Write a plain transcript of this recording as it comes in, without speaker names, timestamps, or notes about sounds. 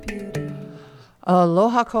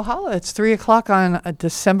Aloha Kohala. It's 3 o'clock on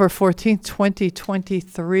December 14th,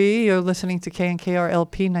 2023. You're listening to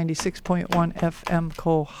KNKRLP 96.1 FM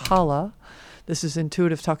Kohala. This is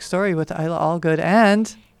Intuitive Talk Story with Eila Algood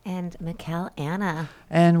and Michal Anna.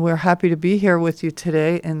 And we're happy to be here with you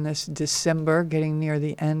today in this December, getting near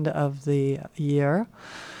the end of the year.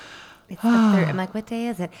 It's I'm like, what day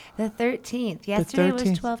is it? The 13th. Yesterday was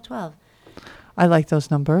 12/12. I like those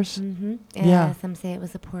numbers. Mm-hmm. Yeah. Some say it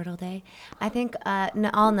was a portal day. I think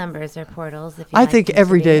all numbers are portals. I think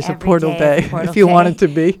every day is a portal day, if you want it to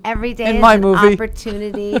be. Every day is an movie.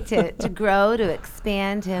 Opportunity to grow, to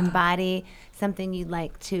expand, to embody something you'd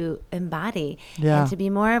like to embody, and to be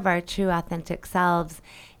more of our true, authentic selves.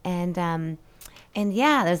 And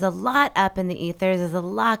yeah, there's a lot up in the ethers. There's a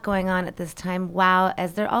lot going on at this time. Wow,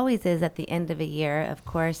 as there always is at the end of a year. Of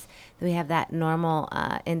course, we have that normal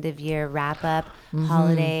end of year wrap up,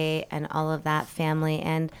 holiday, and all of that, family,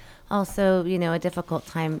 and also, a difficult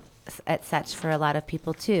time at such for a lot of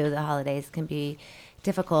people too. The holidays can be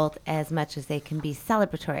difficult as much as they can be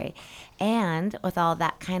celebratory. And with all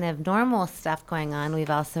that kind of normal stuff going on, we've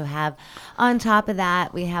also have, on top of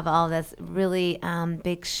that, we have all this really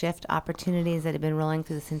big shift opportunities that have been rolling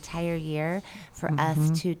through this entire year for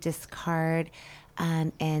us to discard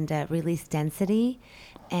and release density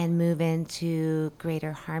and move into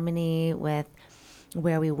greater harmony with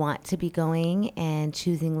where we want to be going and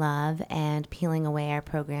choosing love and peeling away our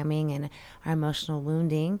programming and our emotional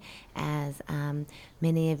wounding, as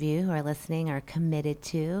many of you who are listening are committed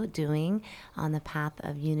to doing on the path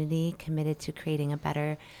of unity, committed to creating a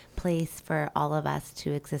better place for all of us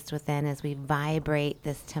to exist within as we vibrate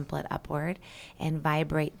this template upward and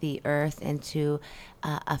vibrate the earth into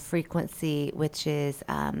a frequency which is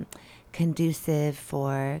conducive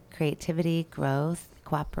for creativity, growth,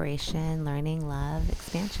 cooperation, learning, love,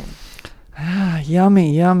 expansion.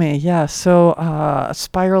 Yummy. Yeah. So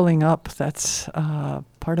spiraling up, that's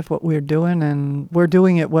part of what we're doing, and we're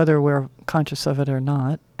doing it whether we're conscious of it or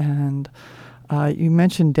not. And you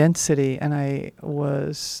mentioned density, and I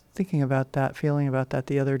was thinking about that, feeling about that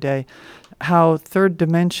the other day, how third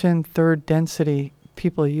dimension, third density,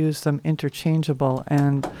 people use them interchangeable.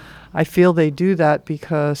 And I feel they do that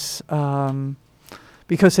because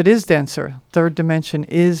it is denser. Third dimension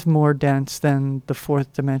is more dense than the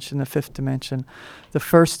fourth dimension, the fifth dimension, the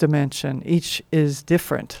first dimension. Each is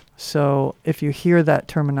different. So if you hear that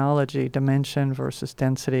terminology, dimension versus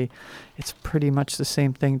density, it's pretty much the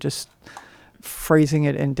same thing, just phrasing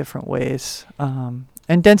it in different ways. And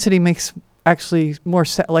density makes actually more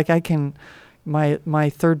sense. Like my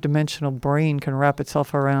third dimensional brain can wrap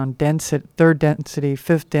itself around third density,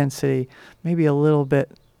 fifth density, maybe a little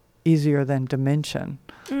bit easier than dimension.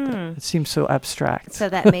 It seems so abstract. So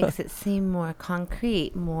that makes it seem more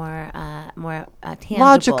concrete, more tangible.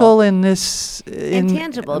 Logical in this,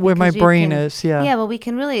 tangible, where my brain is. Yeah. Yeah. Well, we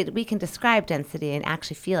can describe density and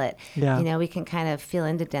actually feel it. Yeah. We can kind of feel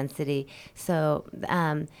into density. So,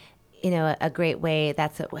 a great way,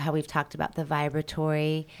 that's how we've talked about the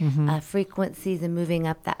vibratory frequencies and moving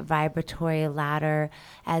up that vibratory ladder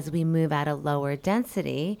as we move at a lower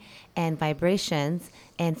density and vibrations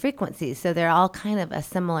and frequencies. So they're all kind of a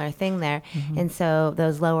similar thing there. And so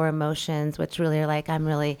those lower emotions, which really are like, I'm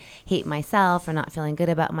really hate myself or not feeling good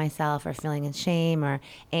about myself or feeling in shame or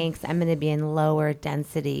angst, I'm going to be in lower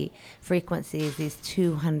density frequencies, these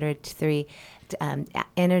 203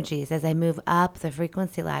 energies. As I move up the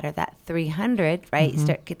frequency ladder, that 300, right? You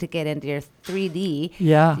start to get into your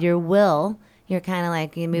 3D, your will. You're kind of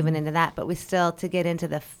like you're moving into that, but we still, to get into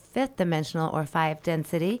the fifth dimensional or 5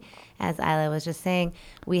 density, as Eila was just saying,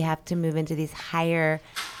 we have to move into these higher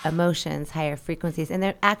emotions, higher frequencies, and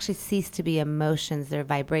they actually cease to be emotions; they're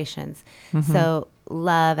vibrations. So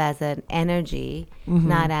love as an energy,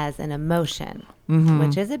 not as an emotion.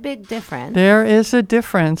 Which is a big difference. There is a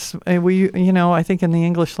difference. I think in the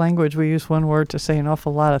English language, we use one word to say an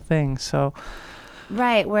awful lot of things. So,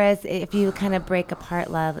 right. Whereas if you kind of break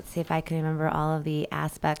apart love, let's see if I can remember all of the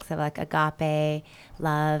aspects of like agape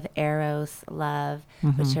love, eros love,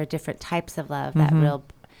 which are different types of love. That real,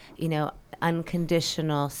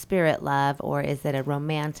 unconditional spirit love, or is it a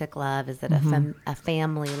romantic love? Is it a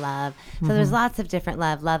family love? So there's lots of different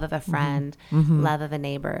love of a friend, love of a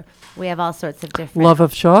neighbor. We have all sorts of different love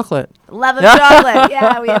of chocolate. Love of chocolate.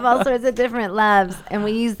 Yeah, we have all sorts of different loves, and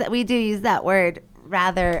we do use that word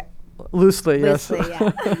rather loosely. Yes.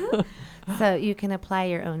 Yeah. So you can apply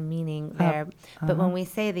your own meaning there. But when we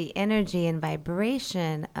say the energy and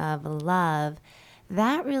vibration of love,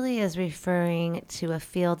 that really is referring to a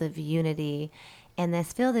field of unity. And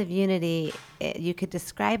this field of unity, you could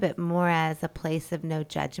describe it more as a place of no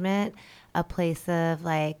judgment, a place of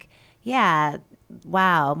like, yeah,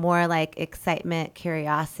 wow, more like excitement,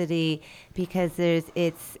 curiosity, because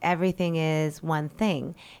everything is one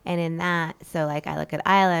thing. And in that, so like I look at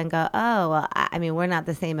Eila and go, oh, well, I mean, we're not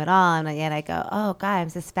the same at all. And yet I go, oh God, I'm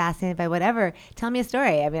just fascinated by whatever. Tell me a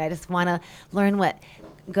story. I mean, I just want to learn what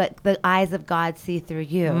the eyes of God see through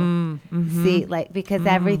you. See, like, because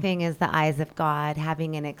everything is the eyes of God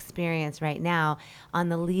having an experience right now on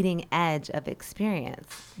the leading edge of experience.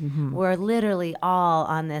 We're literally all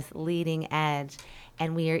on this leading edge,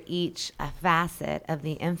 and we are each a facet of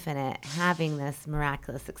the infinite having this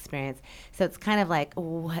miraculous experience. So it's kind of like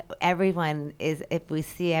everyone is, if we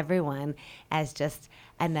see everyone as just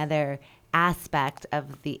another aspect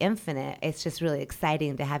of the infinite, it's just really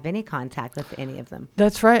exciting to have any contact with any of them.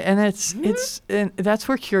 That's right. And and that's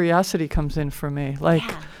where curiosity comes in for me. Like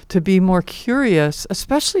to be more curious,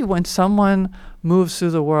 especially when someone moves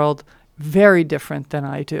through the world very different than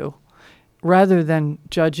I do, rather than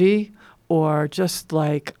judgy or just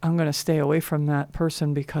like, I'm going to stay away from that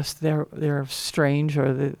person because they're strange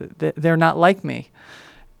or they're not like me.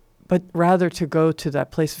 But rather to go to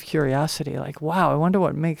that place of curiosity, like, wow, I wonder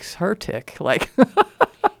what makes her tick. Like,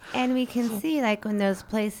 and we can see, like, when those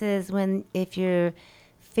places, if you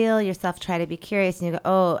feel yourself try to be curious and you go,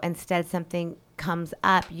 oh, instead something comes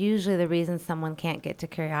up, usually the reason someone can't get to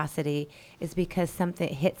curiosity is because something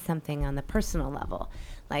hits something on the personal level.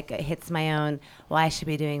 Like it hits my own, well, I should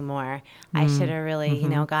be doing more. I should have really,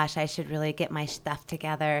 gosh, I should really get my stuff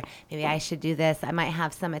together. Maybe I should do this. I might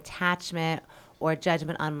have some attachment or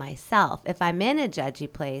judgment on myself. If I'm in a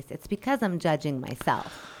judgy place, it's because I'm judging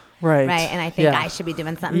myself. Right. And I think I should be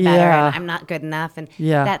doing something better and I'm not good enough. And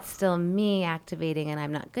that's still me activating and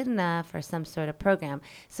I'm not good enough or some sort of program.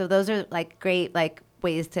 So those are like great like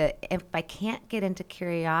ways to, if I can't get into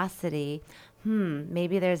curiosity,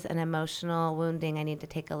 maybe there's an emotional wounding I need to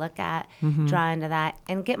take a look at, draw into that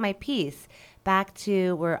and get my peace. Back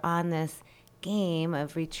to we're on this game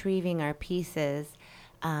of retrieving our pieces,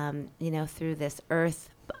 through this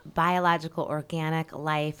earth, biological, organic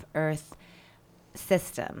life, earth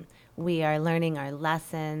system. We are learning our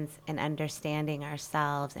lessons and understanding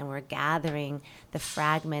ourselves, and we're gathering the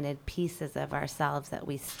fragmented pieces of ourselves that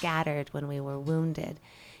we scattered when we were wounded.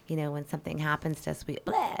 When something happens to us,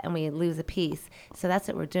 and we lose a piece. So that's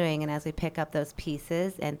what we're doing. And as we pick up those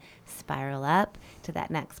pieces and spiral up to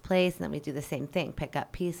that next place, and then we do the same thing, pick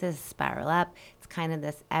up pieces, spiral up. It's kind of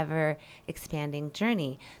this ever expanding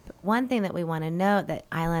journey. But one thing that we want to note that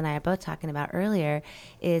Eila and I are both talking about earlier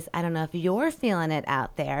is, I don't know if you're feeling it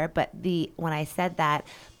out there, but when I said that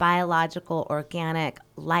biological, organic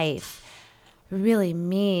life, really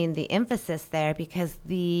mean the emphasis there, because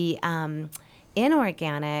the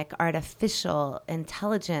inorganic, artificial,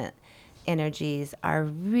 intelligent energies are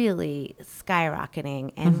really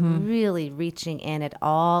skyrocketing and really reaching in at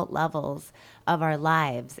all levels of our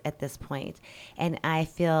lives at this point. And I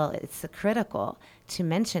feel it's critical to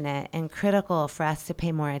mention it and critical for us to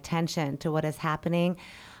pay more attention to what is happening.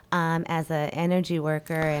 As an energy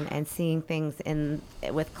worker and seeing things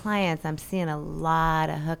with clients, I'm seeing a lot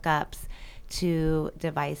of hookups to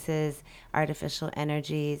devices, artificial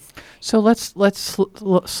energies. So let's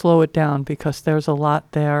slow it down, because there's a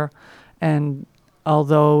lot there, and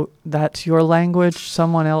although that's your language,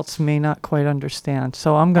 someone else may not quite understand.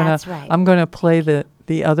 So I'm gonna play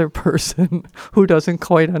the other person who doesn't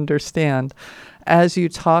quite understand. As you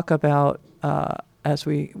talk about, as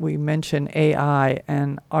we mention AI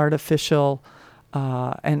and artificial,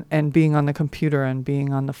 and being on the computer and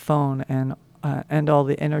being on the phone and all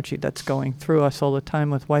the energy that's going through us all the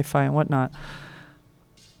time with Wi-Fi and whatnot.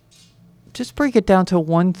 Just break it down to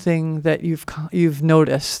one thing that you've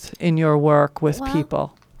noticed in your work with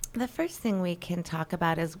people. The first thing we can talk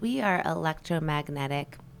about is we are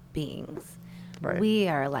electromagnetic beings. Right. We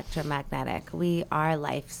are electromagnetic. We are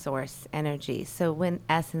life source energy. So in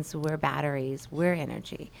essence, we're batteries, we're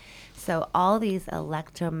energy. So all these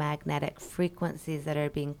electromagnetic frequencies that are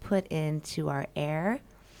being put into our air,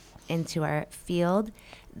 into our field,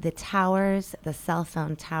 the towers, the cell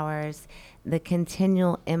phone towers, the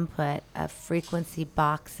continual input of frequency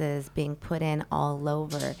boxes being put in all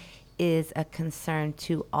over is a concern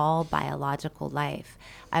to all biological life.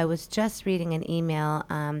 I was just reading an email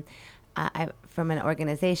from an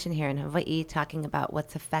organization here in Hawaii talking about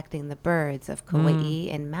what's affecting the birds of Kauai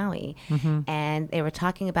and Maui. And they were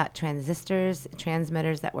talking about transmitters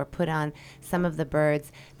that were put on some of the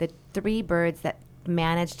birds. The 3 birds that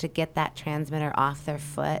managed to get that transmitter off their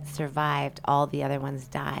foot survived. All the other ones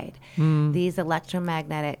died. These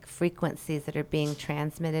electromagnetic frequencies that are being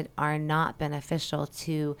transmitted are not beneficial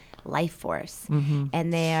to life force,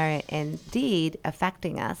 and they are indeed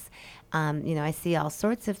affecting us. I see all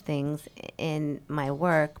sorts of things in my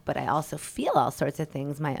work, but I also feel all sorts of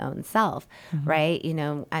things my own self, right?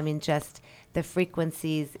 Just the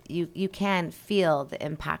frequencies, you can feel the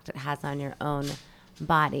impact it has on your own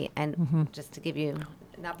body. And just to give you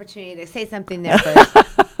an opportunity to say something there first.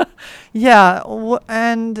 Yeah,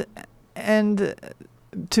 and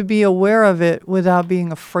to be aware of it without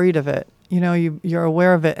being afraid of it. You're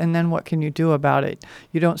aware of it, and then what can you do about it?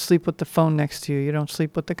 You don't sleep with the phone next to you. You don't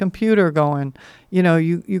sleep with the computer going.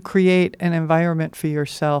 You create an environment for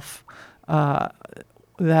yourself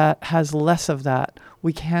that has less of that.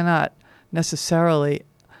 We cannot necessarily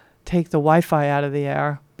take the Wi-Fi out of the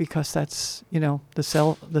air because that's,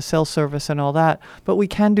 the cell service and all that. But we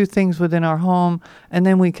can do things within our home, and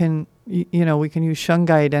then we can use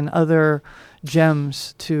shungite and other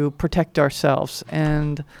gems to protect ourselves.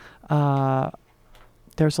 And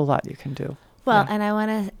there's a lot you can do. Well, and I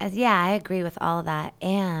want to, I agree with all of that.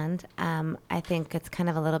 And I think it's kind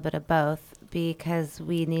of a little bit of both, because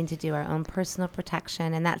we need to do our own personal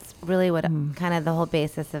protection. And that's really what kind of the whole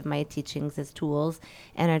basis of my teachings is: tools,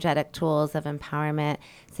 energetic tools of empowerment,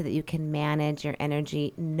 so that you can manage your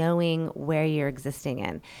energy, knowing where you're existing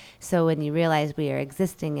in. So when you realize we are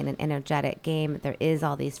existing in an energetic game, there is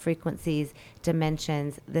all these frequencies,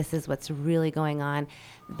 dimensions, this is what's really going on.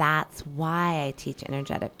 That's why I teach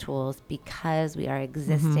energetic tools, because we are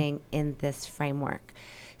existing in this framework.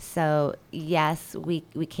 So yes, we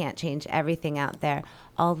can't change everything out there,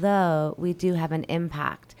 although we do have an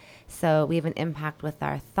impact. So we have an impact with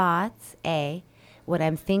our thoughts, what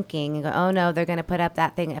I'm thinking, and go, oh no, they're going to put up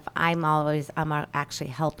that thing. If I'm actually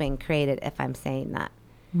helping create it if I'm saying that.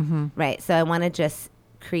 Right. So I want to just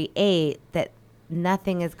create that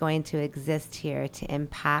nothing is going to exist here to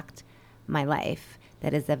impact my life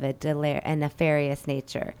that is of a nefarious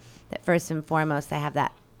nature. That first and foremost, I have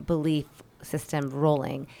that belief system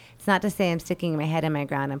rolling. It's not to say I'm sticking my head in my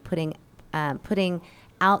ground. I'm putting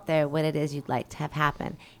out there what it is you'd like to have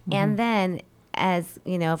happen. And then, as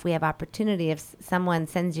if we have opportunity, if someone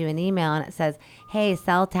sends you an email and it says, hey,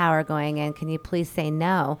 cell tower going in, can you please say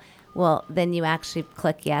no? Well, then you actually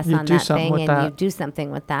click yes on that thing, and you do something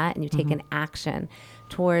with that, and you take an action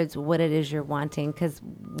towards what it is you're wanting. Because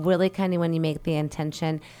really, kind of when you make the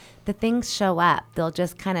intention, the things show up. They'll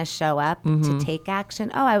just kind of show up to take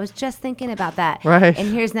action. Oh, I was just thinking about that. Right.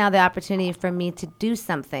 And here's now the opportunity for me to do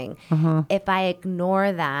something. If I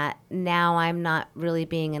ignore that, now I'm not really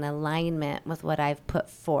being in alignment with what I've put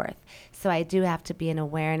forth. So I do have to be in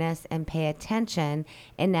awareness and pay attention,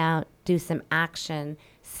 and now do some action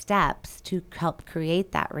steps to help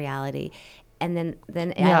create that reality. And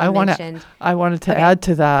then I wanted to add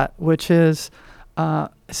to that, which is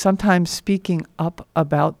sometimes speaking up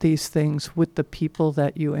about these things with the people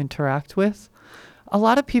that you interact with. A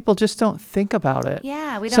lot of people just don't think about it.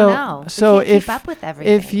 Yeah, we don't know. So we can't keep up with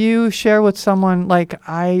everything. If you share with someone, like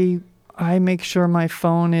I make sure my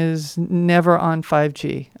phone is never on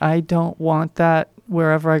 5G. I don't want that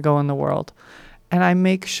wherever I go in the world. And I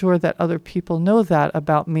make sure that other people know that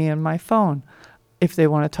about me and my phone. If they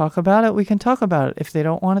want to talk about it, we can talk about it. If they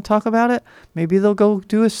don't want to talk about it, maybe they'll go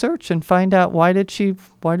do a search and find out why did she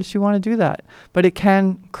want to do that. But it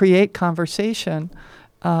can create conversation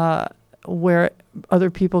where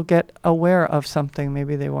other people get aware of something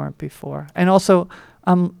maybe they weren't before. And also,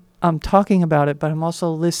 I'm talking about it, but I'm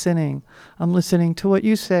also listening. I'm listening to what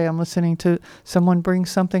you say. I'm listening to someone bring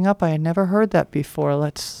something up. I had never heard that before.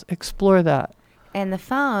 Let's explore that. And the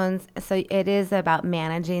phones, so it is about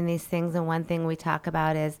managing these things. And one thing we talk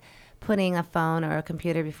about is putting a phone or a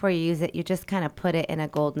computer, before you use it, you just kind of put it in a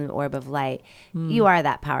golden orb of light. You are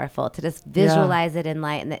that powerful to just visualize it in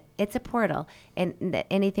light, and that it's a portal, and that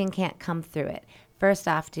anything can't come through it. First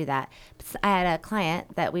off, do that. I had a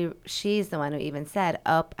client that she's the one who even said,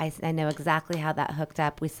 oh, I know exactly how that hooked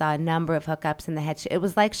up. We saw a number of hookups in the head. It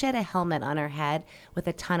was like she had a helmet on her head with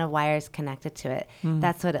a ton of wires connected to it.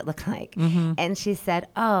 That's what it looked like. And she said,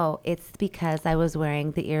 oh, it's because I was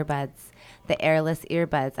wearing the earbuds, the airless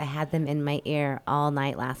earbuds. I had them in my ear all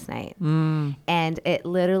night last night. And it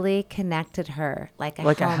literally connected her like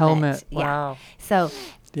a helmet. Wow. So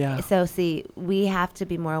see, we have to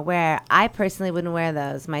be more aware. I personally wouldn't wear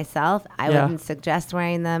those myself. I wouldn't suggest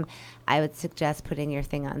wearing them. I would suggest putting your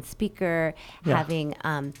thing on speaker, having,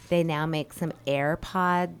 they now make some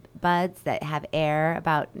AirPod buds that have air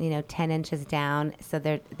about, 10 inches down. So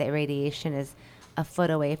the radiation is a foot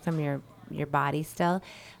away from your body still.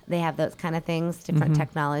 They have those kind of things, different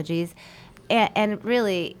technologies. And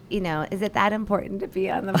really, is it that important to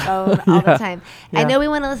be on the phone all the time? I know we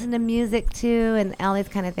want to listen to music too and all these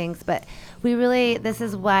kind of things, but this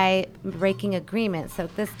is why breaking agreement. So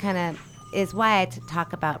this kind of is why I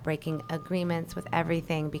talk about breaking agreements with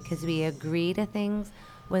everything, because we agree to things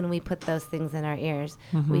when we put those things in our ears.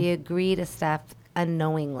 Mm-hmm. We agree to stuff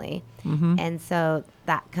unknowingly. Mm-hmm. And so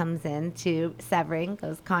that comes into severing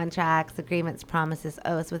those contracts, agreements, promises,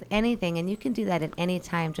 oaths with anything. And you can do that at any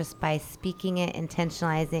time just by speaking it,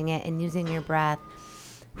 intentionalizing it, and using your breath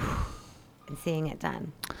and seeing it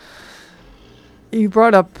done. You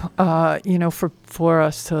brought up, for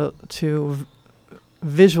us to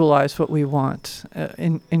visualize what we want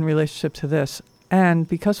in relationship to this. And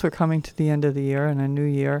because we're coming to the end of the year and a new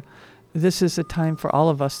year, this is a time for all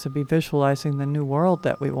of us to be visualizing the new world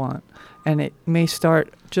that we want. And it may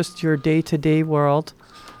start just your day-to-day world.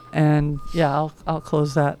 And yeah, I'll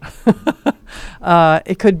close that.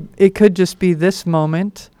 It could just be this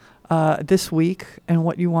moment, this week, and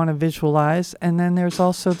what you want to visualize. And then there's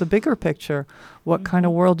also the bigger picture. What kind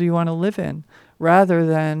of world do you want to live in? Rather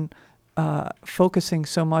than focusing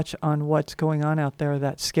so much on what's going on out there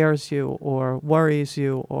that scares you or worries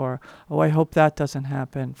you, or, oh, I hope that doesn't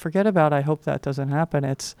happen. Forget about I hope that doesn't happen.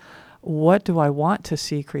 It's, what do I want to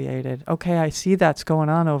see created? Okay, I see that's going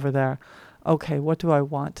on over there. Okay, what do I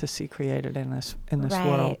want to see created in this Right.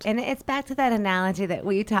 world? And it's back to that analogy that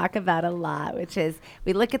we talk about a lot, which is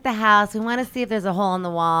we look at the house, we want to see if there's a hole in the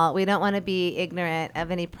wall. We don't want to be ignorant of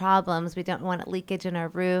any problems. We don't want leakage in our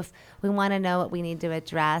roof. We want to know what we need to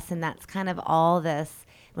address. And that's kind of all this.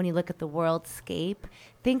 When you look at the worldscape,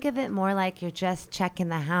 think of it more like you're just checking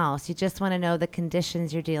the house. You just want to know the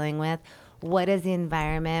conditions you're dealing with. What is the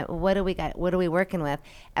environment? What do we got? What are we working with?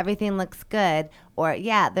 Everything looks good. Or,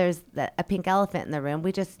 yeah, there's a pink elephant in the room.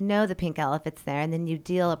 We just know the pink elephant's there, and then you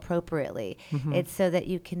deal appropriately. Mm-hmm. It's so that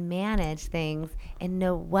you can manage things and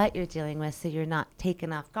know what you're dealing with, so you're not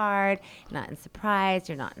taken off guard, you're not in surprise,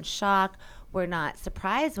 you're not in shock. We're not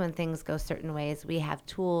surprised when things go certain ways. We have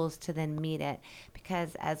tools to then meet it,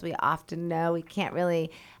 because as we often know, we can't really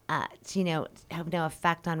have no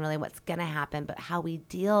effect on really what's going to happen, but how we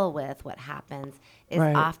deal with what happens is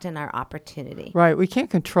Right. often our opportunity. Right. We can't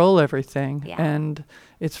control everything. Yeah. And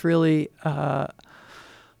it's really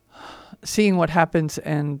seeing what happens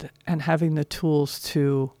and having the tools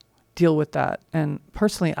to deal with that. And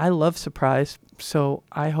personally, I love surprise. So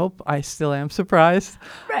I hope I still am surprised.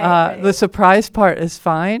 Right. The surprise part is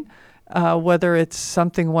fine, whether it's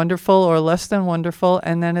something wonderful or less than wonderful.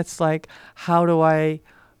 And then it's like, how do I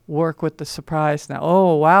work with the surprise now?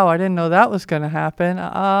 Oh, wow, I didn't know that was going to happen.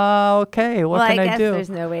 Okay, what can I do? Well, I guess there's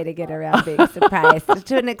no way to get around being surprised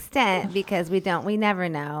to an extent, because we never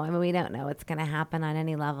know. I mean, we don't know what's going to happen on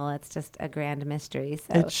any level. It's just a grand mystery.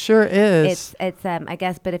 So It sure is. It's I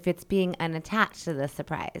guess, but if it's being unattached to the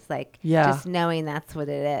surprise, like Yeah. just knowing that's what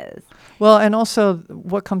it is. Well, and also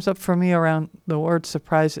what comes up for me around the word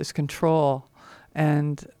surprise is control.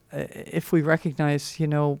 And if we recognize,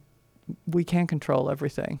 we can't control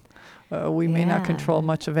everything. We may not Yeah. control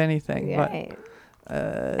much of anything, Right. but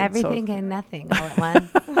Everything and nothing all at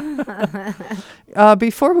once.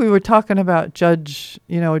 before we were talking about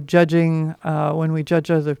judging. When we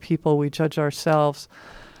judge other people, we judge ourselves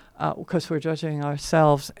because we're judging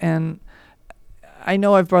ourselves. And I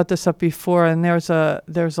know I've brought this up before, and there's a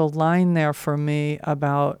line there for me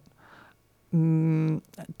about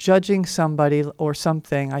judging somebody or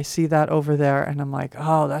something. I see that over there, and I'm like,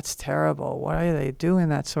 oh, that's terrible. Why are they doing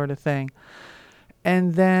that sort of thing?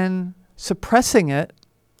 And then suppressing it,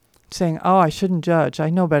 saying, oh, I shouldn't judge. I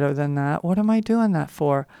know better than that. What am I doing that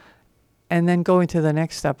for? And then going to the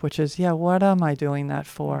next step, which is, what am I doing that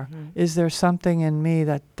for? Mm-hmm. Is there something in me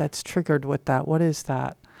that's triggered with that? What is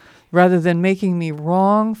that? Rather than making me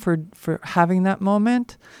wrong for having that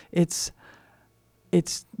moment, it's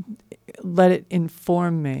let it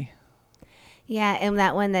inform me. Yeah, and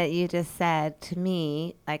that one that you just said to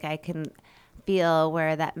me, like I can feel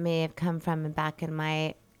where that may have come from back in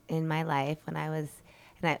my life when I was,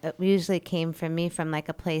 and it usually came from me from like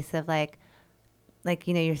a place of like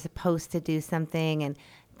you're supposed to do something, and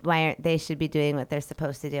why aren't they should be doing what they're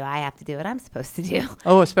supposed to do? I have to do what I'm supposed to do.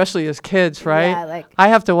 Oh, especially as kids, right? Yeah, like I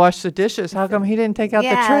have to wash the dishes. How come he didn't take out the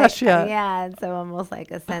trash yet? Yeah, and so almost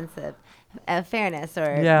like a sense of fairness,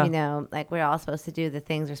 or like we're all supposed to do the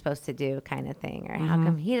things we're supposed to do, kind of thing, or how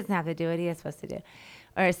come he doesn't have to do what he is supposed to do,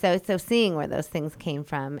 or so seeing where those things came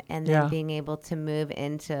from, and then being able to move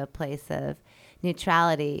into a place of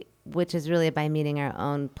neutrality, which is really by meeting our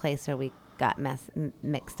own place where we got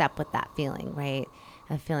mixed up with that feeling, right?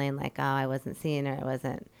 Of feeling like, oh, I wasn't seen, or I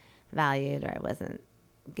wasn't valued, or I wasn't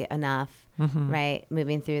get enough, right?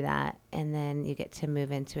 Moving through that. And then you get to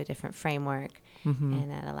move into a different framework. And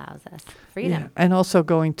that allows us freedom. Yeah. And also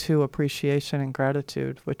going to appreciation and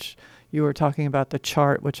gratitude, which you were talking about the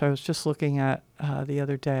chart, which I was just looking at the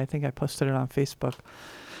other day. I think I posted it on Facebook.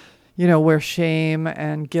 Where shame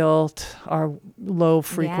and guilt are low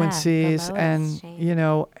frequencies. The and,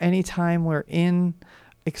 shame. anytime we're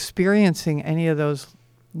experiencing any of those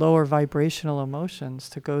lower vibrational emotions,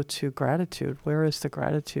 to go to gratitude. Where is the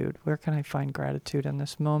gratitude? Where can I find gratitude in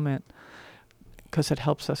this moment? Because it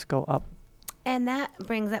helps us go up. And that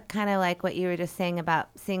brings up kind of like what you were just saying about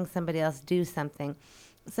seeing somebody else do something.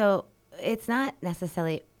 So it's not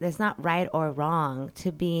necessarily, there's not right or wrong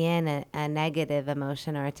to be in a negative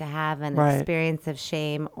emotion or to have an experience of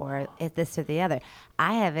shame or this or the other.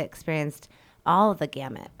 I have experienced all of the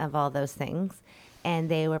gamut of all those things, and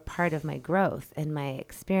they were part of my growth and my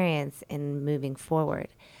experience in moving forward.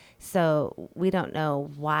 So we don't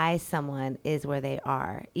know why someone is where they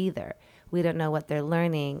are either. We don't know what they're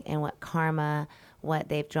learning and what karma, what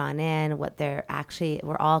they've drawn in,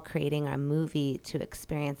 we're all creating a movie to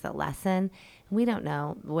experience a lesson. We don't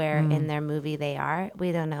know where in their movie they are.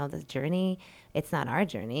 We don't know the journey. It's not our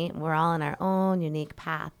journey. We're all on our own unique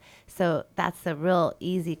path. So that's a real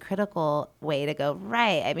easy, critical way to go,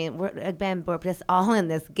 right? I mean, we're just all in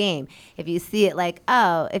this game. If you see it like,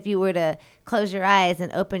 if you were to close your eyes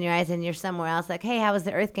and open your eyes and you're somewhere else, like, hey, how was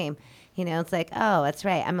the Earth game? It's like, oh, that's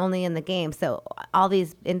right. I'm only in the game. So all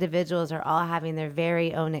these individuals are all having their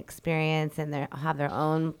very own experience, and they have their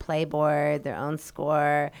own playboard, their own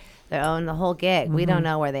score, the whole gig. We don't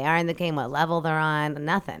know where they are in the game, what level they're on,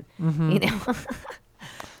 nothing.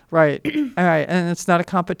 Right. All right. And it's not a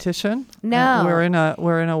competition. No.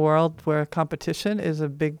 We're in a world where competition is a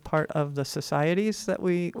big part of the societies that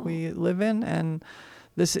we live in, and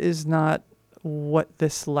this is not what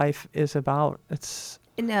this life is about.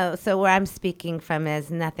 No, so where I'm speaking from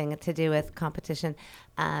is nothing to do with competition.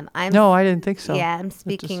 No, I didn't think so. Yeah, I'm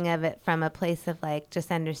speaking of it from a place of like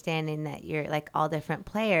just understanding that you're like all different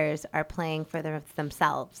players are playing for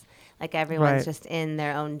themselves. Like everyone's just in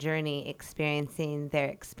their own journey, experiencing their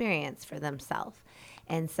experience for themselves.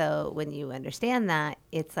 And so when you understand that,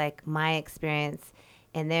 it's like my experience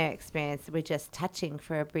and their experience, we're just touching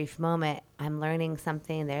for a brief moment. I'm learning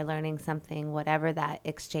something, they're learning something, whatever that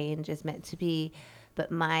exchange is meant to be. But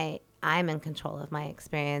I'm in control of my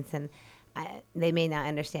experience, and they may not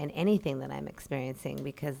understand anything that I'm experiencing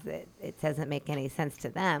because it doesn't make any sense to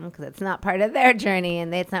them because it's not part of their journey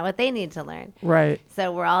and it's not what they need to learn. Right.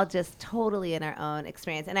 So we're all just totally in our own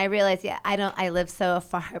experience. And I realize, I live so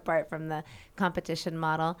far apart from the competition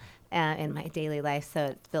model in my daily life, so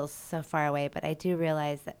it feels so far away. But I do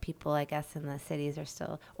realize that people, I guess, in the cities are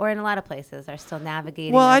still, or in a lot of places, are still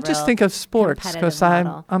navigating. Well, I just think of sports because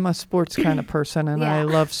model. I'm a sports kind of person, and I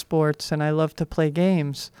love sports, and I love to play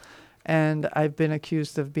games. And I've been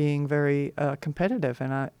accused of being very competitive,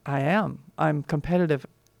 and I am. I'm competitive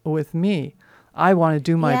with me. I want to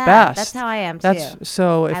do my best. That's how I am too.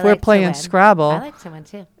 So if we're playing Scrabble, I like to win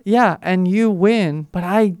too. Yeah, and you win, but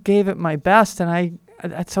I gave it my best, and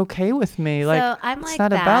that's okay with me. So I'm like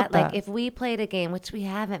that. About like that. If we played a game, which we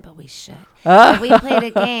haven't, but we should. If we played a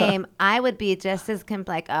game, I would be just as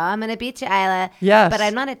like, oh, I'm going to beat you, Eila. Yes. But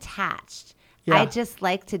I'm not attached. Yeah. I just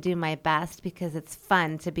like to do my best because it's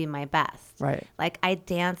fun to be my best. Right. Like I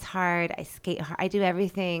dance hard, I skate hard, I do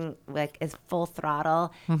everything like as full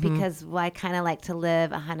throttle because I kind of like to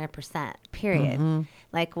live 100%, period.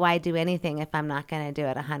 Like why do anything if I'm not going to do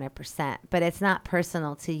it 100%? But it's not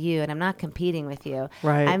personal to you and I'm not competing with you.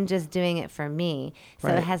 Right. I'm just doing it for me. So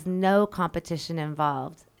it has no competition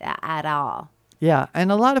involved at all. Yeah.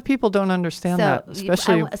 And a lot of people don't understand that,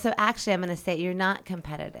 especially. So actually I'm going to say you're not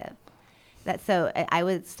competitive. So I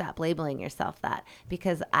would stop labeling yourself that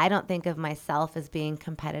because I don't think of myself as being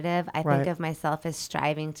competitive. I think of myself as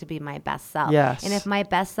striving to be my best self. Yes. And if my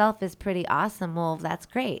best self is pretty awesome, well, that's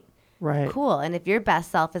great. Right. Cool. And if your best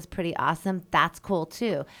self is pretty awesome, that's cool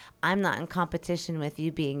too. I'm not in competition with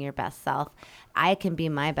you being your best self. I can be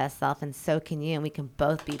my best self and so can you. And we can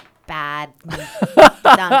both be bad.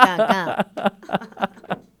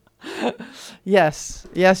 Yes.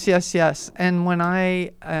 And when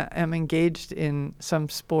I am engaged in some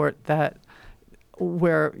sport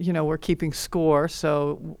where, we're keeping score,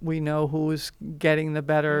 so we know who's getting the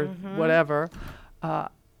better, whatever,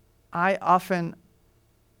 I often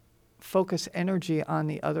focus energy on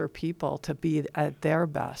the other people to be at their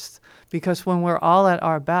best. Because when we're all at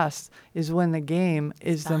our best is when the game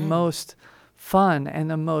is the most fun and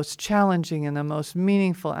the most challenging and the most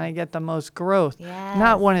meaningful, and I get the most growth. Yes.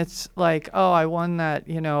 Not when it's like, oh, I won that,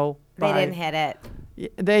 They didn't hit it.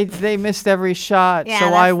 They missed every shot, Yeah, so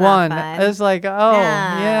that's I not won. fun. It's like, oh,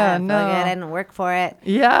 yeah, I feel no. like I didn't work for it.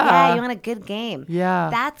 Yeah. Yeah, you want a good game. Yeah.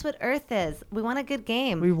 That's what Earth is. We want a good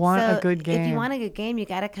game. We want a So good if game. you want a good game, you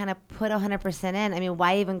got to kind of put 100% in. I mean,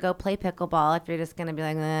 why even go play pickleball if you're just going to be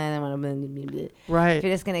like, I don't want to. Right. If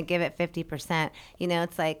you're just going to give it 50%,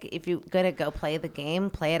 it's like if you're going to go play the game,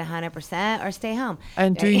 play it 100% or stay home.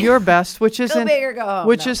 And do your best, which Go isn't big or go home.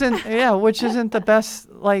 which No. isn't the best.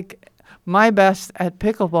 Like my best at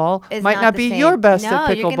pickleball Is might not the be same. your best no, at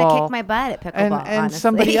pickleball. you're going to kick my butt at pickleball, and honestly.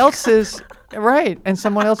 somebody else's right, and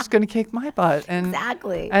someone else is going to kick my butt, and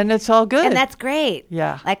Exactly. and it's all good. And that's great.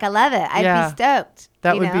 Yeah. Like, I love it. I'd be stoked.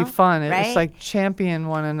 That would be fun. Right? It's like champion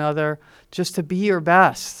one another just to be your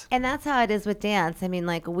best. And that's how it is with dance. I mean,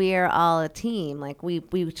 like, we're all a team. Like, we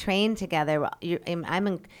train together.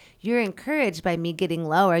 You're encouraged by me getting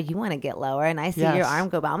lower. You want to get lower. And I see your arm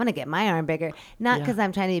go, but I'm going to get my arm bigger. Not because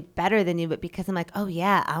I'm trying to be better than you, but because I'm like, oh,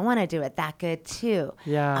 yeah, I want to do it that good, too.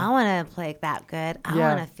 Yeah. I want to play that good. I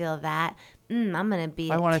want to feel that. I'm going to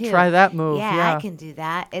be I want to try that move. Yeah, I can do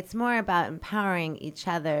that. It's more about empowering each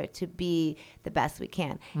other to be the best we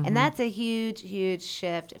can. Mm-hmm. And that's a huge, huge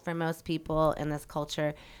shift for most people in this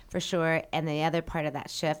culture, for sure. And the other part of that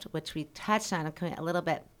shift, which we touched on a little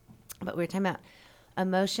bit, but we were talking about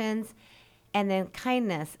emotions and then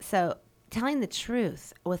kindness. So telling the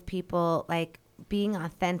truth with people, like being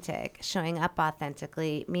authentic, showing up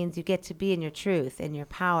authentically, means you get to be in your truth, in your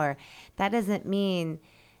power. That doesn't mean...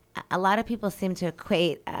 A lot of people seem to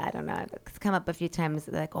equate, I don't know, it's come up a few times,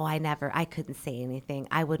 like, oh, I couldn't say anything.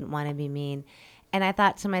 I wouldn't want to be mean. And I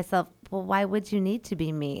thought to myself, well, why would you need to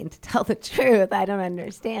be mean to tell the truth? I don't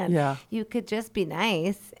understand. Yeah. You could just be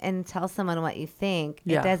nice and tell someone what you think.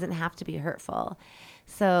 Yeah. It doesn't have to be hurtful.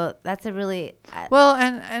 So that's a really... well,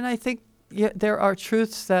 and I think there are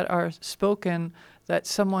truths that are spoken that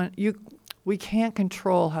we can't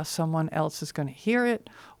control how someone else is going to hear it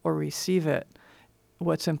or receive it.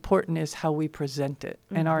 What's important is how we present it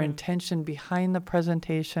and our intention behind the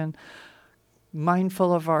presentation,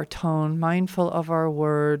 mindful of our tone, mindful of our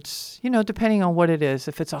words, depending on what it is.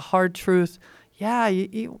 If it's a hard truth,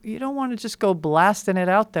 you don't want to just go blasting it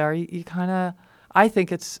out there. You kind of, I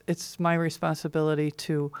think it's my responsibility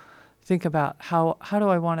to think about how do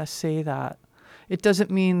I want to say that. It doesn't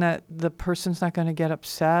mean that the person's not going to get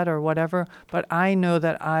upset or whatever, but I know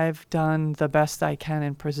that I've done the best I can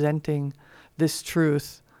in presenting this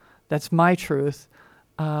truth, that's my truth,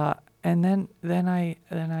 and then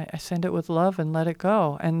I send it with love and let it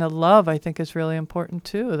go. And the love, I think, is really important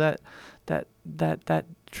too. That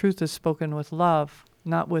truth is spoken with love,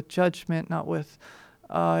 not with judgment, not with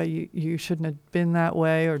you shouldn't have been that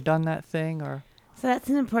way or done that thing or. So that's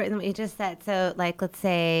an important what you just said. So, like, let's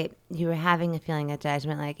say you were having a feeling of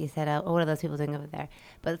judgment, like you said, oh, what are those people doing over there?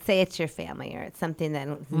 But let's say it's your family or it's something that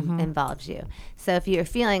involves you. So if you're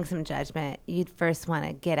feeling some judgment, you'd first want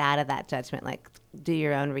to get out of that judgment, like do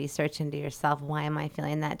your own research into yourself. Why am I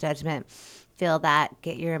feeling that judgment? Feel that,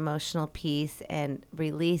 get your emotional peace and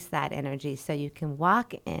release that energy so you can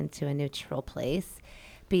walk into a neutral place,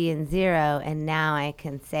 be in zero. And now I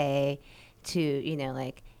can say to,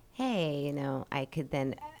 like, hey, I could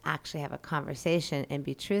then actually have a conversation and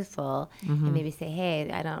be truthful and maybe say,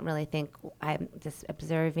 hey, I don't really think I'm just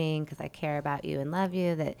observing because I care about you and love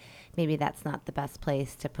you, that maybe that's not the best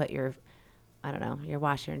place to put your, I don't know, your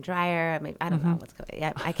washer and dryer. I don't know what's going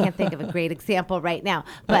on. I can't think of a great example right now.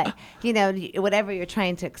 But, whatever you're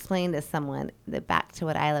trying to explain to someone, back to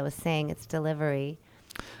what Eila was saying, it's delivery.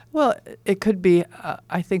 Well, it could be,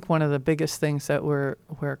 I think one of the biggest things that we're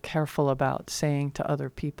careful about saying to other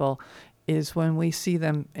people is when we see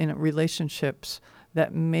them in relationships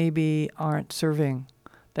that maybe aren't serving,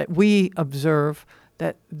 that we observe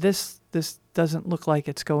that this doesn't look like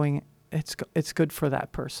it's good for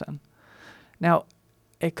that person. Now,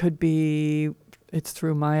 it could be, it's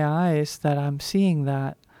through my eyes that I'm seeing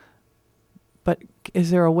that, but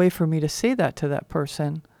is there a way for me to say that to that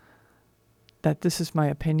person? That this is my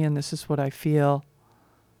opinion, this is what I feel,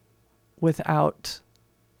 without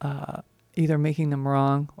either making them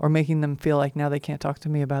wrong or making them feel like now they can't talk to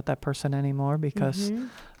me about that person anymore because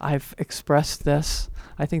I've expressed this.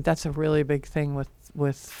 I think that's a really big thing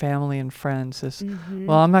with family and friends is,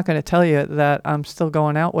 well, I'm not going to tell you that I'm still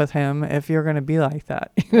going out with him if you're going to be like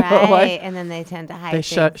that. Right, and then they tend to hide They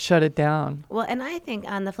shut it down. Well, and I think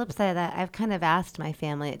on the flip side of that, I've kind of asked my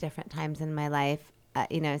family at different times in my life, I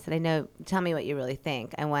said, tell me what you really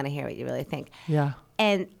think. I want to hear what you really think. Yeah.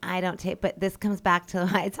 And I don't but this comes back to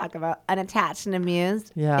I talk about unattached and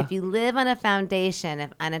amused. Yeah. If you live on a foundation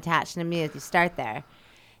of unattached and amused, you start there.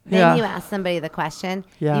 Then Yeah. you ask somebody the question.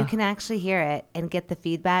 Yeah. You can actually hear it and get the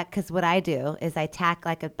feedback. Because what I do is I tack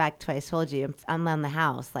back to what I told you. I'm on the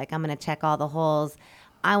house. Like I'm going to check all the holes.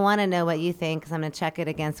 I want to know what you think because I'm going to check it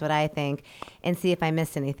against what I think and see if I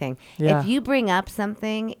missed anything. Yeah. If you bring up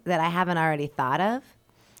something that I haven't already thought of,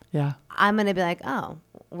 Yeah. I'm going to be like, oh,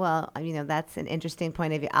 well, that's an interesting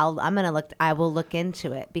point of view. I will look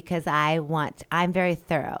into it because I'm very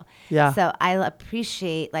thorough. Yeah. So I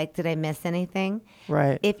appreciate, did I miss anything?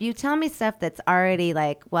 Right. If you tell me stuff that's already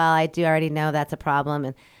well, I do already know that's a problem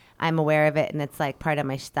and I'm aware of it and it's like part of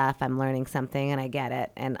my stuff, I'm learning something and I get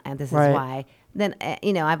it and this is Right. why. Then,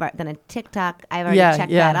 then a TikTok, I've already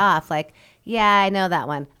checked that off. Yeah, I know that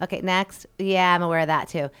one. Okay, next. Yeah, I'm aware of that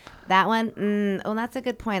too. That one, that's a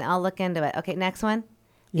good point. I'll look into it. Okay, next one.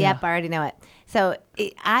 Yeah. Yep, I already know it. So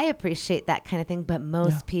I appreciate that kind of thing, but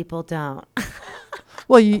most people don't.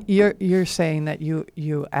 Well, you're saying that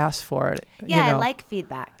you ask for it. Yeah, I like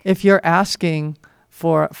feedback. If you're asking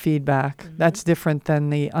for feedback, that's different than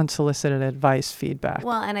the unsolicited advice feedback.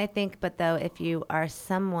 Well, and I think, but though, if you are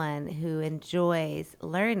someone who enjoys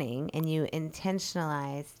learning and you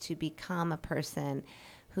intentionalize to become a person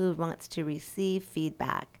who wants to receive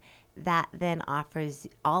feedback, that then offers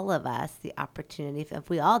all of us the opportunity. If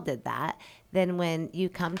we all did that, then when you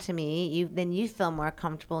come to me, you feel more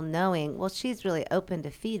comfortable knowing, well, she's really open to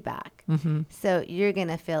feedback. Mm-hmm. So you're going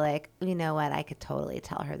to feel like, you know what, I could totally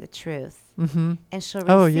tell her the truth. Mm-hmm. And she'll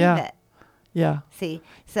receive it. Yeah. See,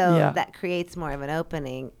 so that creates more of an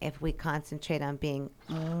opening if we concentrate on being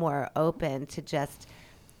more open to just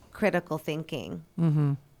critical thinking.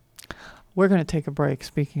 Mm-hmm. We're going to take a break,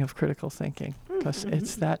 speaking of critical thinking, because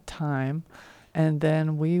it's that time. And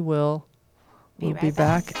then we'll be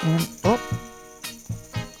back. And,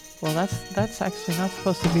 well, that's actually not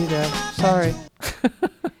supposed to be there. Sorry.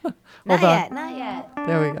 Not yet.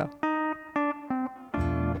 There we go.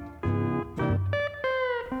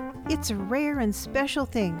 It's a rare and special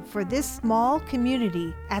thing for this small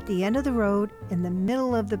community at the end of the road in the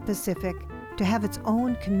middle of the Pacific to have its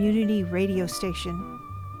own community radio station.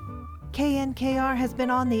 KNKR has been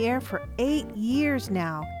on the air for 8 years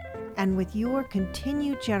now, and with your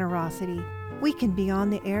continued generosity, we can be on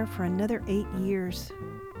the air for another 8 years.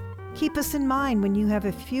 Keep us in mind when you have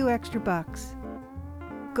a few extra bucks.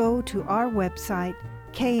 Go to our website,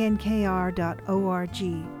 knkr.org,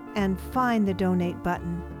 and find the donate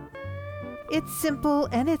button. It's simple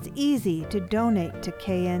and it's easy to donate to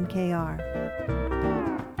KNKR.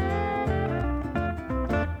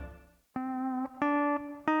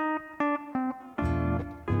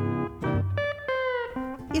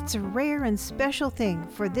 It's a rare and special thing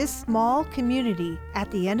for this small community at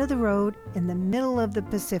the end of the road in the middle of the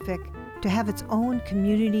Pacific to have its own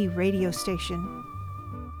community radio station.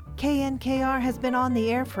 KNKR has been on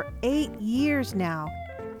the air for 8 years now,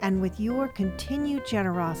 and with your continued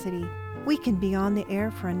generosity, we can be on the air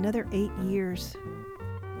for another 8 years.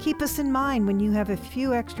 Keep us in mind when you have a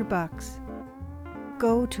few extra bucks.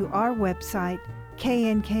 Go to our website,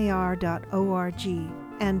 knkr.org,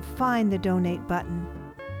 and find the donate button.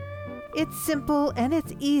 It's simple and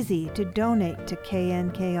it's easy to donate to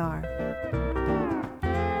KNKR.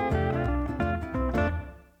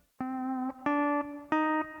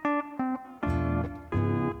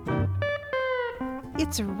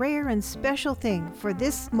 It's a rare and special thing for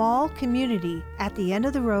this small community at the end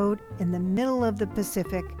of the road in the middle of the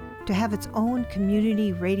Pacific to have its own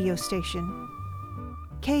community radio station.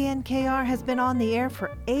 KNKR has been on the air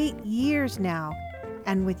for 8 years now,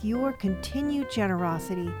 and with your continued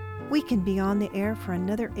generosity, we can be on the air for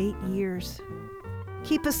another 8 years.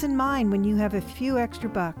 Keep us in mind when you have a few extra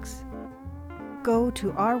bucks. Go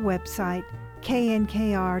to our website,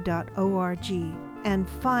 knkr.org, and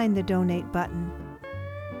find the donate button.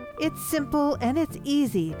 It's simple and it's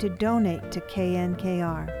easy to donate to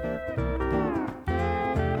KNKR.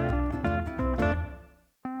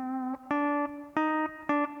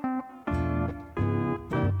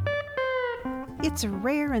 It's a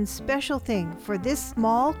rare and special thing for this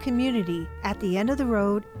small community at the end of the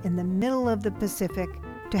road in the middle of the Pacific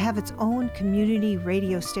to have its own community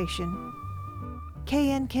radio station.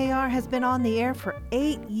 KNKR has been on the air for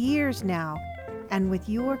 8 years now, and with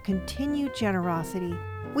your continued generosity,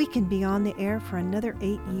 we can be on the air for another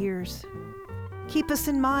 8 years. Keep us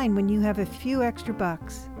in mind when you have a few extra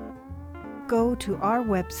bucks. Go to our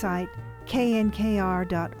website,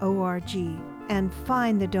 knkr.org, and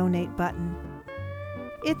find the donate button.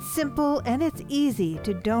 It's simple and it's easy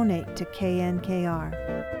to donate to KNKR.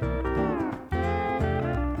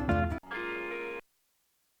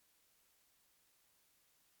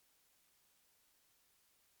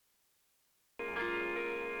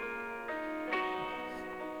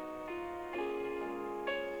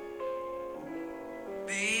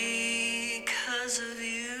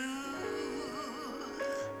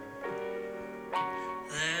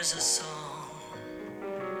 is a song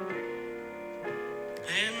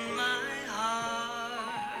in my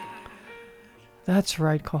heart. That's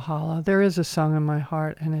right, Kohala. There is a song in my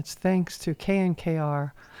heart, and it's thanks to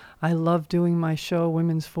KNKR. I love doing my show,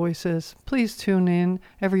 Women's Voices. Please tune in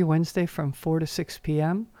every Wednesday from 4 to 6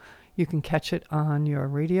 p.m. You can catch it on your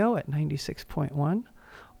radio at 96.1,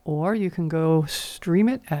 or you can go stream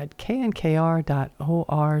it at knkr.org.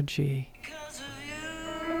 Because of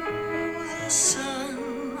you, the sun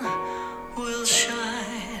will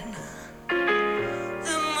shine.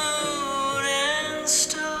 The moon and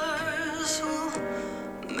stars will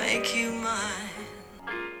make you mine.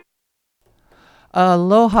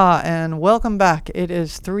 Aloha and welcome back. It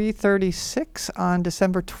is 3:36 on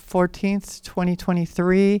December 14th,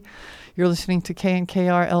 2023. You're listening to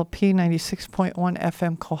KNKR LP 96.1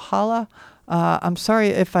 FM Kohala. I'm sorry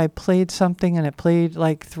if I played something and it played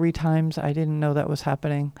like 3 times. I didn't know that was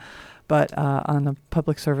happening, but on the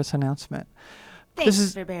public service announcement.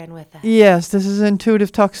 Thanks for bearing with us. Yes, this is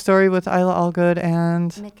Intuitive Talk Story with Eila, Algood,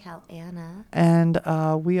 and Michal, Anna. And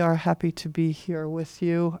we are happy to be here with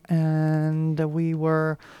you. And we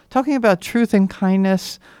were talking about truth and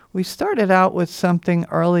kindness. We started out with something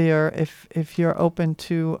earlier, if you're open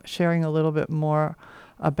to sharing a little bit more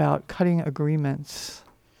about cutting agreements.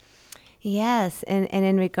 Yes, and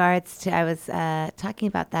in regards to, I was talking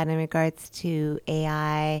about that in regards to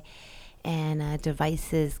AI and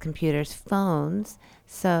devices, computers, phones.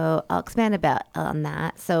 So I'll expand on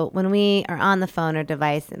that. So when we are on the phone or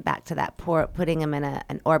device, and back to that putting them in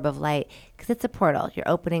an orb of light, because it's a portal. You're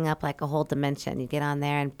opening up like a whole dimension. You get on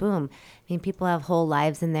there and boom. I mean, people have whole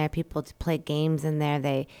lives in there. People play games in there.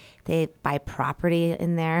 They buy property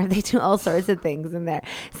in there. They do all sorts of things in there.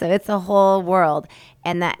 So it's a whole world.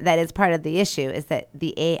 And that is part of the issue, is that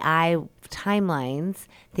the AI timelines,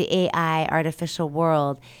 the AI artificial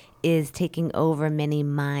world is taking over many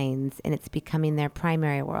minds, and it's becoming their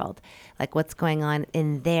primary world. Like what's going on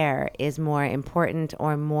in there is more important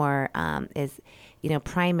or more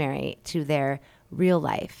primary to their real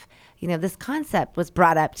life. This concept was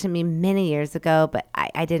brought up to me many years ago, but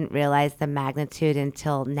I didn't realize the magnitude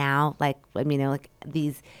until now.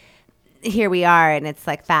 Here we are, and it's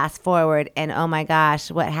like fast forward, and oh my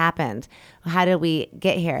gosh, what happened? How did we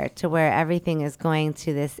get here to where everything is going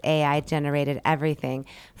to this AI generated everything,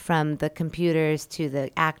 from the computers to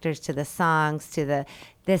the actors to the songs to the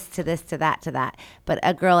this to this to that to that. But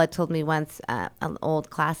a girl had told me once, an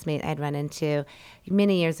old classmate I'd run into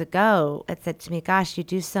many years ago, had said to me, gosh, you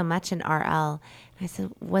do so much in RL. And I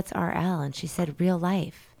said, what's RL? And she said, real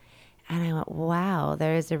life. And I went, wow,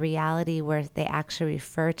 there is a reality where they actually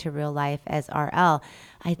refer to real life as RL.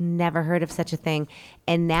 I'd never heard of such a thing.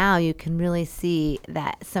 And now you can really see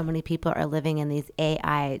that so many people are living in these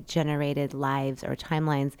AI-generated lives or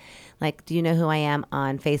timelines. Like, do you know who I am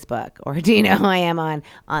on Facebook? Or do you know who I am on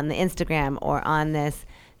the Instagram or on this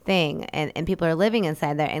thing? And people are living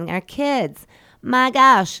inside there. And our kids, my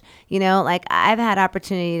gosh, I've had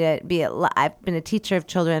opportunity to I've been a teacher of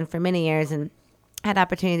children for many years, and had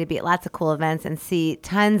opportunity to be at lots of cool events and see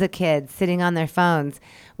tons of kids sitting on their phones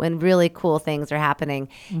when really cool things are happening.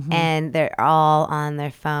 Mm-hmm. And they're all on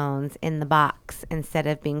their phones in the box instead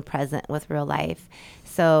of being present with real life.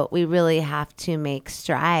 So we really have to make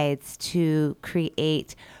strides to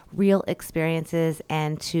create real experiences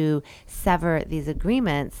and to sever these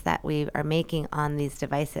agreements that we are making on these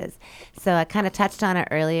devices. So I kind of touched on it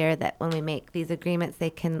earlier, that when we make these agreements,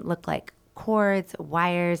 they can look like cords,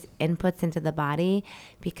 wires, inputs into the body,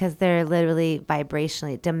 because they're literally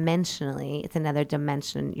vibrationally, dimensionally. It's another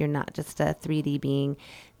dimension. You're not just a 3D being.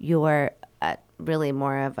 You're really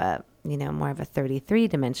more of a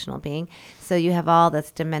 33-dimensional being. So you have all this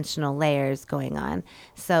dimensional layers going on.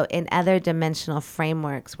 So in other dimensional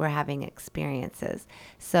frameworks, we're having experiences.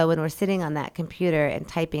 So when we're sitting on that computer and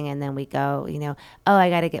typing, and then we go, oh, I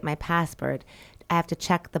got to get my password. I have to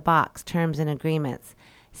check the box, terms and agreements.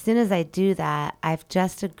 As soon as I do that, I've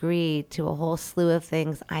just agreed to a whole slew of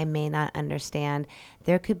things I may not understand.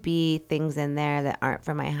 There could be things in there that aren't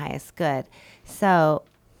for my highest good. So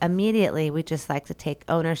immediately, we just like to take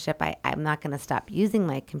ownership. I'm not going to stop using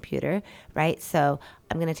my computer, right? So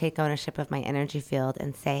I'm going to take ownership of my energy field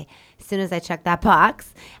and say, as soon as I check that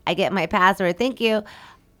box, I get my password. Thank you.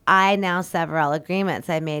 I now sever all agreements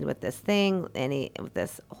I made with this thing, with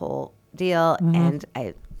this whole deal, mm-hmm. and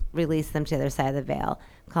I release them to the other side of the veil,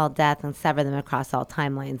 called death, and sever them across all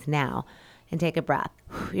timelines now. And take a breath.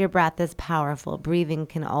 Your breath is powerful. Breathing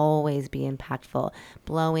can always be impactful.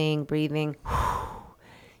 Blowing, breathing.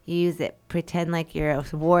 use it, pretend like you're a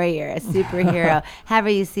warrior, a superhero. However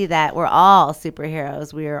you see that, we're all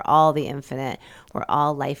superheroes. We are all the infinite. We're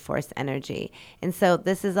all life force energy. And so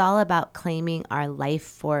this is all about claiming our life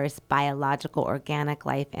force, biological, organic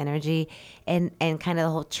life energy, and kind of the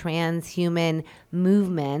whole transhuman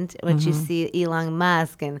movement, which you see Elon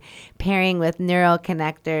Musk and pairing with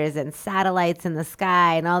neuroconnectors and satellites in the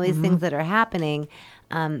sky and all these things that are happening.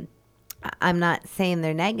 I'm not saying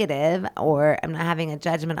they're negative, or I'm not having a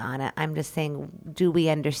judgment on it. I'm just saying, do we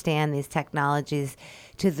understand these technologies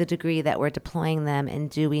to the degree that we're deploying them,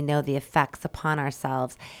 and do we know the effects upon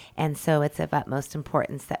ourselves? And so it's of utmost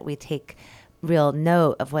importance that we take real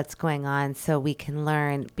note of what's going on so we can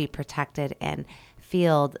learn, be protected, and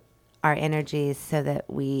field our energies so that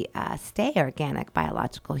we stay organic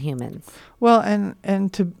biological humans. Well,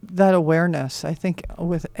 and to that awareness, I think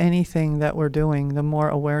with anything that we're doing, the more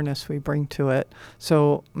awareness we bring to it.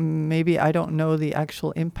 So maybe I don't know the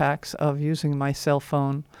actual impacts of using my cell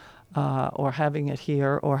phone or having it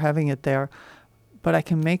here or having it there, but I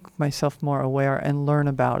can make myself more aware and learn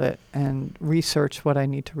about it and research what I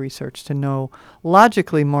need to research to know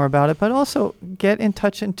logically more about it, but also get in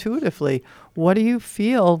touch intuitively. What do you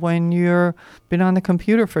feel when you're been on the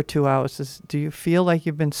computer for 2 hours? Do you feel like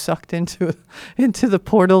you've been sucked into the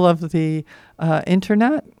portal of the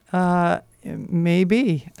internet?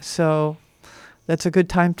 Maybe. So that's a good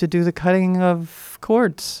time to do the cutting of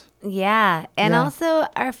cords. Yeah. And also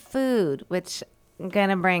our food, which I'm going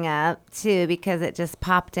to bring up too, because it just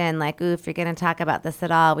popped in like, ooh, if you're going to talk about this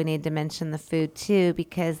at all, we need to mention the food too,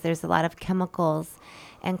 because there's a lot of chemicals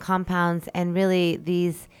and compounds, and really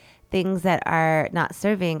these things that are not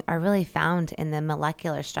serving are really found in the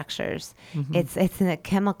molecular structures. It's in the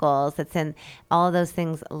chemicals. It's in all of those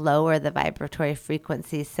things lower the vibratory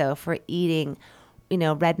frequency. So if we're eating,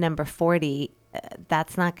 red number 40,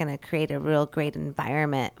 that's not going to create a real great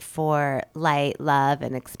environment for light, love,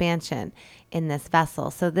 and expansion in this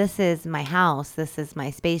vessel. So this is my house. This is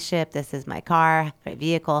my spaceship. This is my car, my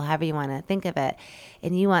vehicle, however you want to think of it.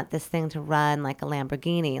 And you want this thing to run like a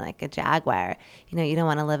Lamborghini, like a Jaguar. You don't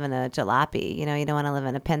want to live in a jalopy. You don't want to live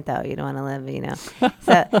in a Pinto. You don't want to live,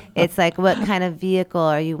 So it's like, what kind of vehicle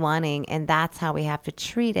are you wanting? And that's how we have to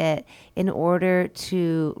treat it in order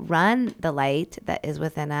to run the light that is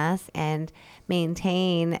within us and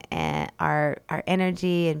maintain our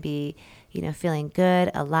energy and be, feeling good,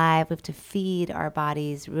 alive. We have to feed our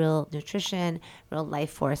bodies real nutrition, real life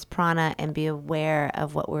force, prana, and be aware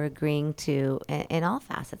of what we're agreeing to in all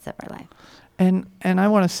facets of our life. And I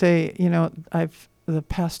want to say, the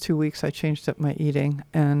past 2 weeks I changed up my eating,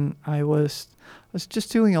 and I was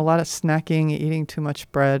just doing a lot of snacking, eating too much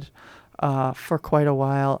bread for quite a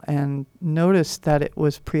while, and noticed that it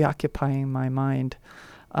was preoccupying my mind.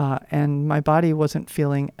 And my body wasn't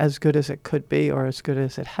feeling as good as it could be or as good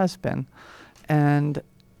as it has been. And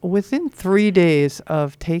within 3 days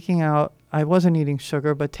of taking out, I wasn't eating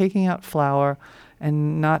sugar, but taking out flour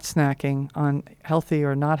and not snacking on healthy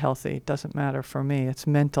or not healthy, it doesn't matter for me. It's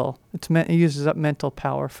mental. It uses up mental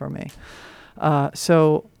power for me.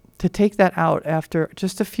 So to take that out after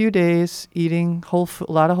just a few days, eating a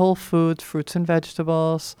lot of whole foods, fruits and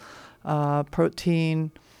vegetables,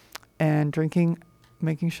 protein, and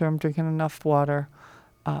making sure I'm drinking enough water,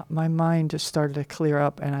 my mind just started to clear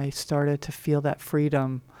up, and I started to feel that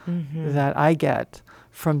freedom that I get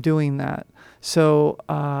from doing that. So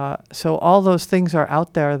all those things are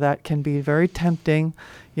out there that can be very tempting.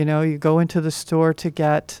 You go into the store to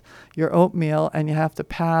get your oatmeal, and you have to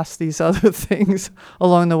pass these other things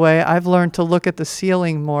along the way. I've learned to look at the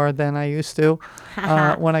ceiling more than I used to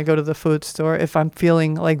when I go to the food store. If I'm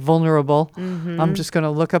feeling like vulnerable, I'm just going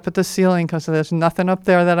to look up at the ceiling because there's nothing up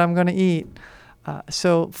there that I'm going to eat.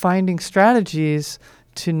 So finding strategies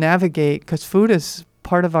to navigate, because food is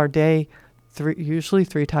part of our day, usually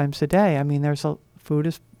 3 times a day. I mean, food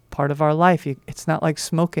is part of our life. It's not like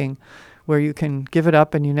smoking, where you can give it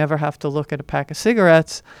up and you never have to look at a pack of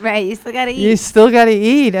cigarettes. Right, you still got to eat. You still got to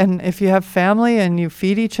eat. And if you have family and you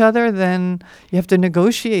feed each other, then you have to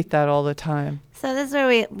negotiate that all the time. So this is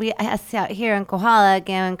where we out here in Kohala,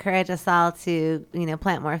 again, encourage us all to,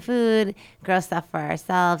 plant more food, grow stuff for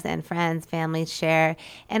ourselves and friends, family, share.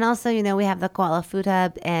 And also, we have the Kohala Food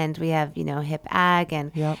Hub, and we have, Hip Ag,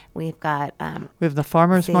 and we've got... we have the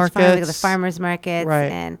farmers markets. We have the farmers markets.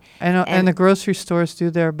 Right. And the grocery stores do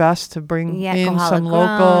their best to bring in Kohala some Grown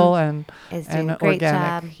local and a great organic.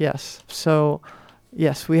 Job. Yes. So,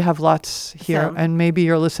 yes, we have lots here. And maybe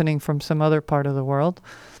you're listening from some other part of the world.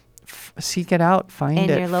 Seek it out, find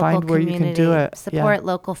it, find where you can do it. Support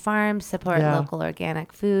local farms, support local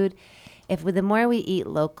organic food. The more we eat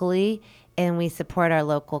locally, and we support our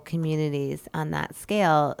local communities on that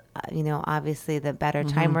scale, obviously the better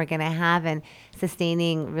time we're going to have in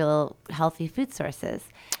sustaining real healthy food sources.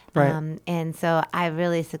 Right. And so I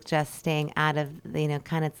really suggest staying out of,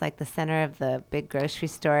 kind of it's like the center of the big grocery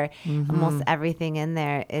store. Almost everything in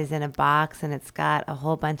there is in a box, and it's got a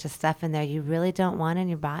whole bunch of stuff in there you really don't want in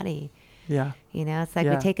your body. Yeah. It's like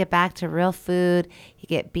we take it back to real food. You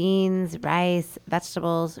get beans, rice,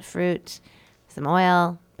 vegetables, fruit, some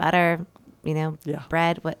oil, butter,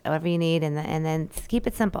 bread, whatever you need, and then just keep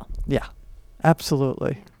it simple. Yeah,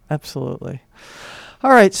 absolutely. Absolutely. All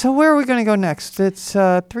right, so where are we going to go next? It's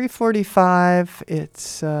 3:45.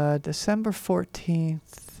 It's December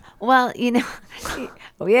 14th. Well,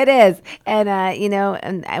 it is. And,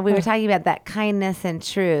 and we were talking about that kindness and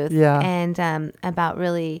truth. Yeah. And about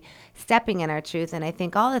really stepping in our truth. And I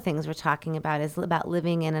think all the things we're talking about is about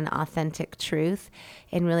living in an authentic truth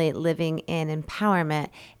and really living in empowerment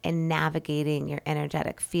and navigating your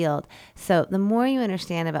energetic field. So the more you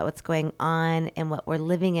understand about what's going on and what we're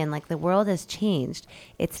living in, like the world has changed.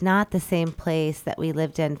 It's not the same place that we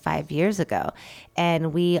lived in 5 years ago.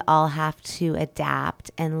 And we all have to adapt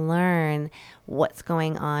and learn what's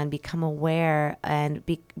going on, become aware, and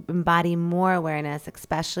embody more awareness,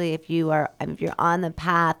 especially if you're on the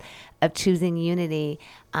path of choosing unity.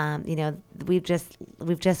 We've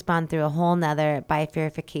just gone through a whole nother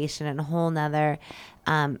bifurcation and a whole nother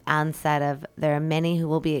onset of, there are many who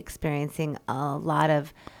will be experiencing a lot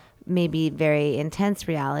of maybe very intense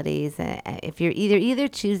realities. If you're either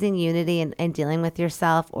choosing unity and dealing with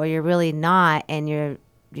yourself, or you're really not, and you're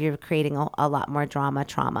creating a lot more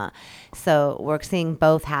trauma. So we're seeing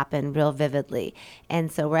both happen real vividly. And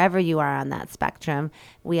so wherever you are on that spectrum,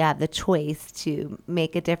 we have the choice to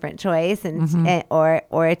make a different choice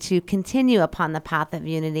or to continue upon the path of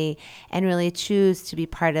unity and really choose to be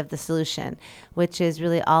part of the solution, which is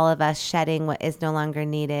really all of us shedding what is no longer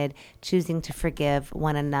needed, choosing to forgive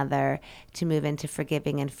one another, to move into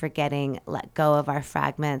forgiving and forgetting, let go of our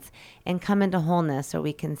fragments, and come into wholeness, where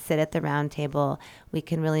we can sit at the round table. We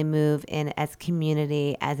can really move in as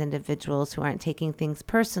community, as individuals who aren't taking things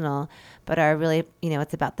personal, but are really,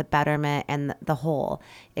 it's about the betterment and the whole.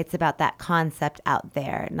 It's about that concept out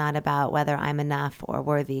there, not about whether I'm enough or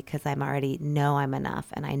worthy, because I already know I'm enough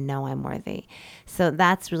and I know I'm worthy. So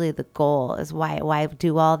that's really the goal, is why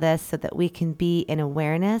do all this, so that we can be in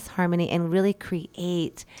awareness, harmony, and really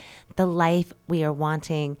create the life we are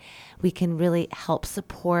wanting. We can really help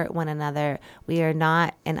support one another. We are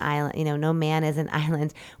not an island, no man is an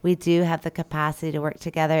island. We do have the capacity to work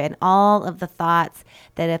together, and all of the thoughts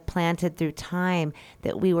that have planted through time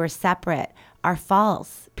that we were separate are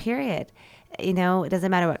false, period. It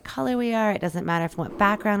doesn't matter what color we are. It doesn't matter from what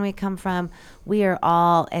background we come from. We are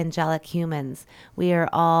all angelic humans. We are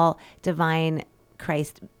all divine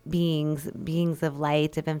Christ beings of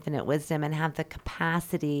light, of infinite wisdom, and have the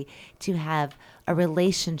capacity to have a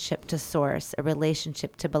relationship to source, a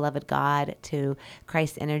relationship to beloved God, to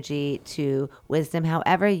Christ energy, to wisdom,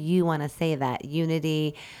 however you want to say that,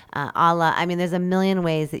 unity, Allah. I mean, there's a million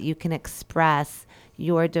ways that you can express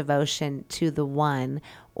your devotion to the one,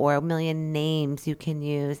 or a million names you can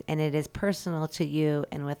use, and it is personal to you,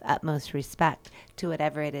 and with utmost respect to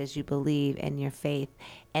whatever it is you believe in your faith.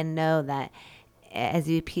 And know that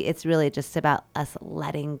it's really just about us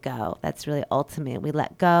letting go. That's really ultimate. We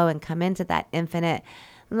let go and come into that infinite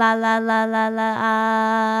la la la la la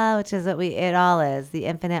ah, which is what it all is, the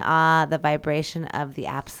infinite ah, the vibration of the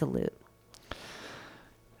absolute.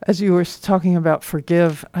 As you were talking about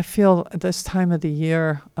forgive, I feel at this time of the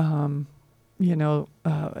year,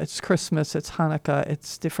 it's Christmas, it's Hanukkah,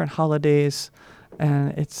 it's different holidays,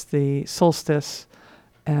 and it's the solstice.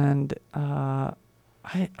 And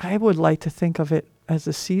I would like to think of it as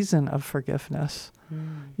a season of forgiveness.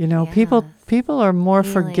 Yes. People are more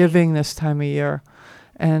Really. forgiving this time of year.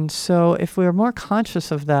 And so if we're more conscious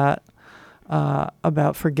of that,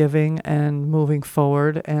 about forgiving and moving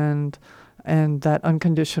forward, and that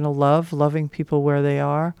unconditional love, loving people where they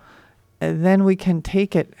are, then we can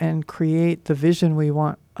take it and create the vision we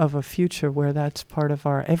want of a future where that's part of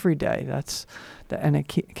our everyday. And it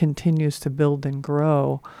continues to build and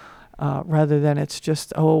grow, rather than it's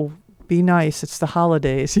just, be nice, it's the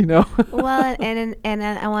holidays, Well, and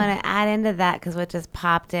I want to add into that, because what just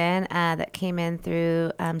popped in, that came in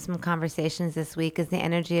through some conversations this week, is the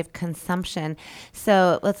energy of consumption.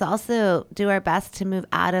 So let's also do our best to move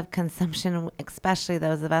out of consumption, especially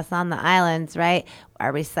those of us on the islands, right?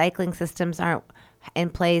 Our recycling systems aren't in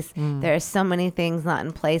place. There are so many things not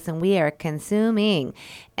in place, and we are consuming.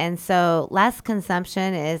 And so less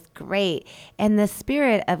consumption is great. And the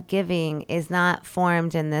spirit of giving is not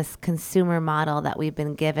formed in this consumer model that we've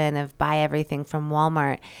been given of buy everything from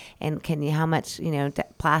Walmart and how much,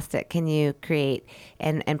 plastic can you create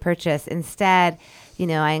and purchase. Instead,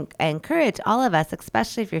 I encourage all of us,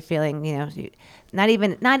 especially if you're feeling, not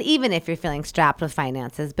even if you're feeling strapped with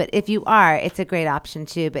finances, but if you are, it's a great option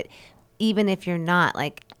too. But even if you're not,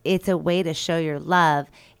 like, it's a way to show your love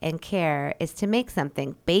and care is to make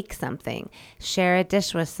something, bake something, share a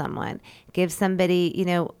dish with someone, give somebody,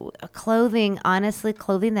 clothing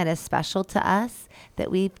that is special to us that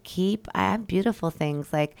we keep. I have beautiful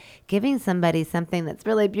things, like giving somebody something that's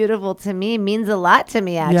really beautiful to me means a lot to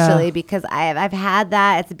me, actually, because I've had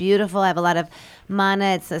that. It's beautiful. I have a lot of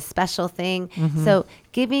mana. It's a special thing. So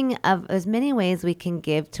giving of as many ways we can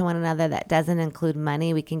give to one another that doesn't include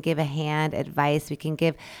money. We can give a hand, advice. We can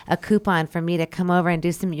give a coupon for me to come over and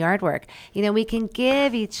do some yard work. We can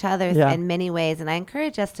give each other in many ways. And I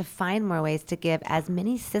encourage us to find more ways to give, as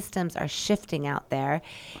many systems are shifting out there.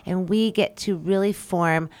 And we get to really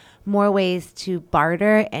form more ways to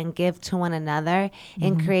barter and give to one another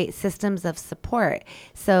and create systems of support.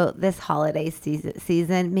 So this holiday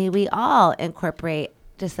season, may we all incorporate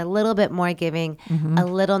just a little bit more giving, a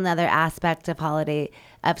little another aspect of holiday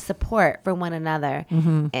of support for one another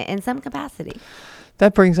in some capacity.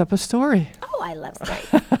 That brings up a story. Oh, I love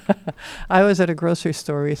stories. I was at a grocery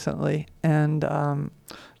store recently, and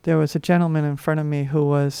there was a gentleman in front of me who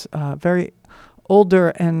was very older,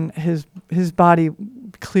 and his body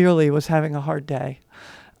clearly was having a hard day.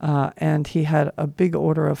 And he had a big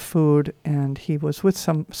order of food, and he was with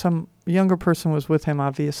some younger person was with him,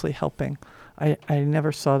 obviously helping. I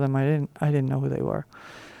never saw them. I didn't know who they were.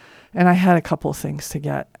 And I had a couple of things to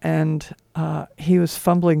get. And he was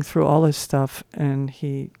fumbling through all his stuff, and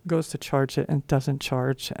he goes to charge it and doesn't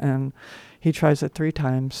charge. And he tries it 3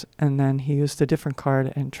 times, and then he used a different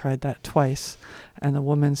card and tried that twice. And the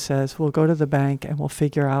woman says, "We'll go to the bank and we'll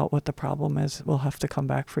figure out what the problem is. We'll have to come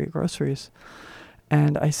back for your groceries."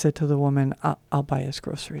 And I said to the woman, I'll buy his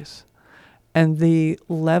groceries. And the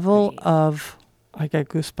level of, I get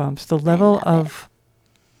goosebumps, the level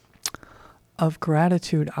of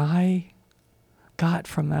gratitude I got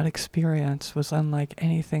from that experience was unlike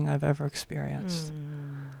anything I've ever experienced.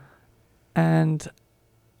 And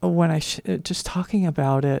when just talking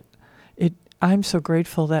about it, I'm so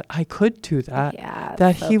grateful that I could do that,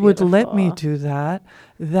 that he would let me do that,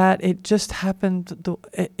 that it just happened.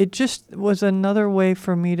 It just was another way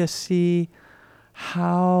for me to see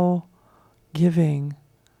how giving,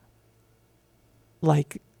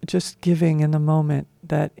 like just giving in the moment,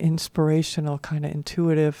 that inspirational kind of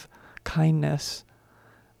intuitive kindness,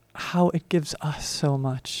 how it gives us so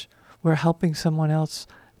much. We're helping someone else,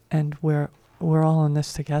 and we're all in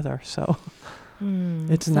this together. So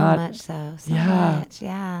it's so not much so much.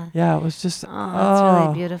 Yeah, it was just it's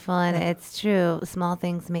really beautiful. And it's true, small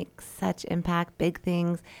things make such impact. Big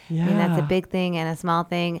things, I mean, that's a big thing and a small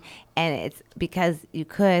thing, and it's because you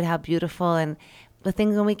could, how beautiful. And the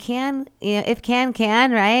things when we can, if can,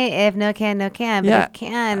 right? If no can, no can. But if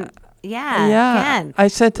can, can. I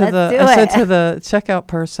said to the checkout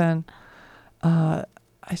person, I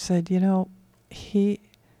said, he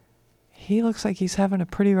looks like he's having a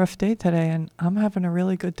pretty rough day today, and I'm having a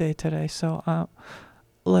really good day today. So,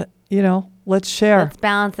 let's share. Let's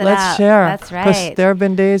balance it out. Let's share. That's right. Because there have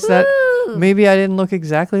been days that maybe I didn't look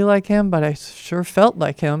exactly like him, but I sure felt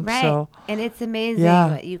like him. Right. So, and it's amazing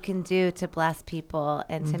what you can do to bless people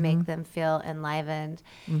and to make them feel enlivened.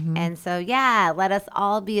 And so, let us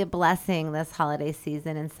all be a blessing this holiday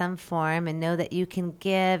season in some form, and know that you can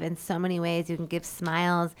give in so many ways. You can give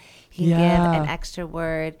smiles. You can give an extra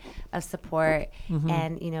word of support.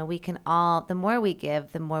 And, we can all, the more we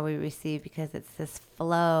give, the more we receive, because it's this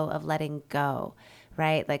flow of letting go,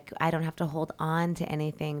 right? Like, I don't have to hold on to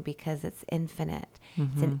anything because it's infinite.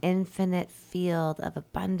 It's an infinite field of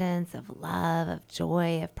abundance, of love, of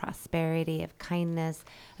joy, of prosperity, of kindness,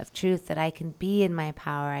 of truth, that I can be in my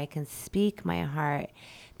power. I can speak my heart,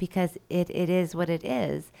 because it is what it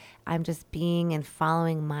is. I'm just being and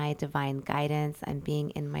following my divine guidance. I'm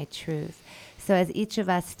being in my truth. So as each of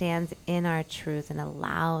us stands in our truth and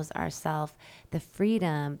allows ourselves the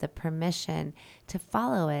freedom, the permission to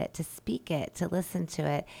follow it, to speak it, to listen to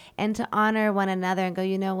it, and to honor one another and go,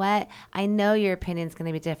 you know what? I know your opinion's going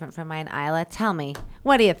to be different from mine, Eila. Tell me,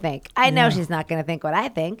 what do you think? I know she's not going to think what I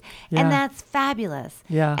think. And that's fabulous.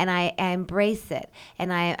 And I embrace it.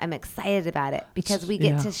 And I'm excited about it, because we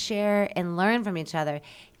get to share and learn from each other.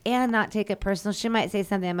 and not take it personal. She might say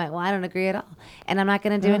something. I'm like, well, I don't agree at all. And I'm not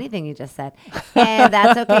going to do anything you just said. And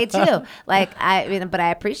that's okay too. Like, but I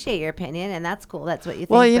appreciate your opinion, and that's cool. That's what you think.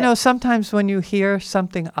 Well, you know, sometimes when you hear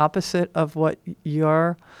something opposite of what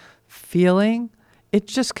you're feeling, it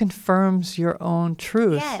just confirms your own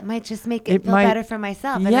truth. Yeah, it might just make it feel better for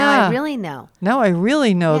myself. And now I really know. Now I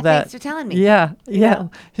really know that. Thanks for telling me. Yeah.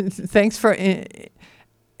 Thanks for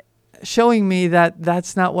showing me that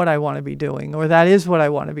that's not what I want to be doing, or that is what I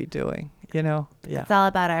want to be doing, you know? Yeah. It's all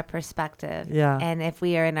about our perspective. Yeah. And if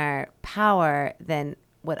we are in our power, then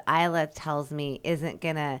what Eila tells me isn't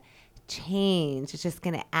going to change. It's just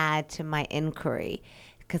going to add to my inquiry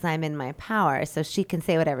because I'm in my power. So she can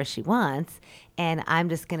say whatever she wants, and I'm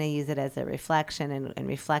just going to use it as a reflection and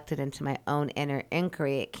reflect it into my own inner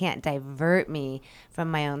inquiry. It can't divert me from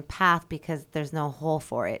my own path because there's no hole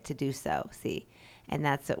for it to do so, see? And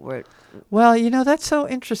that's what we're... Well, you know, that's so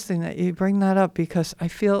interesting that you bring that up, because I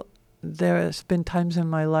feel there's been times in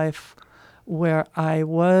my life where I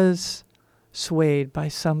was swayed by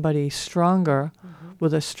somebody stronger,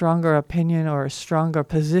 with a stronger opinion or a stronger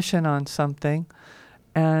position on something.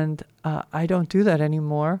 And I don't do that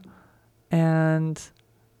anymore. And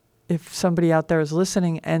if somebody out there is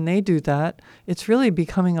listening and they do that, it's really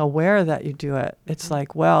becoming aware that you do it. It's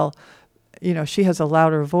like, well, you know, she has a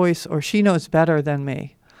louder voice, or she knows better than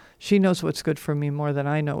me. She knows what's good for me more than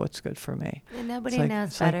I know what's good for me. And nobody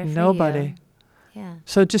knows better for nobody. you. Yeah.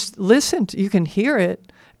 So just listen. You can hear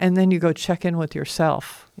it, and then you go check in with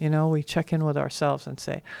yourself. You know, we check in with ourselves and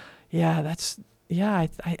say, I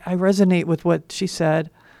resonate with what she said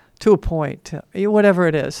to a point, whatever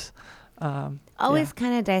it is. Always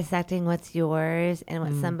kind of dissecting what's yours and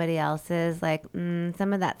what somebody else's. Like,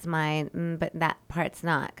 some of that's mine, but that part's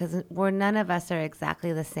not. Because none of us are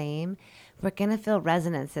exactly the same. We're going to feel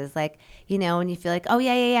resonances. Like, you know, when you feel like, oh,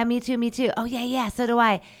 yeah, me too. Oh, yeah, so do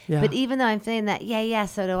I. Yeah. But even though I'm feeling that, yeah,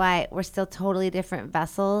 so do I, we're still totally different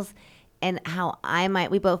vessels. And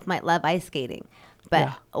we both might love ice skating.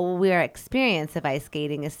 But our experience of ice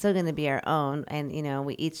skating is still going to be our own. And, you know,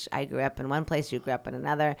 I grew up in one place, you grew up in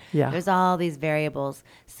another. Yeah. There's all these variables.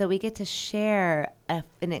 So we get to share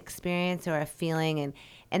an experience or a feeling.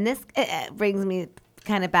 And this brings me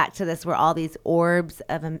kind of back to this. We're all these orbs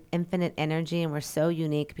of infinite energy, and we're so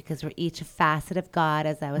unique because we're each a facet of God,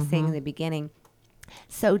 as I was saying in the beginning.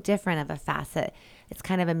 So different of a facet. It's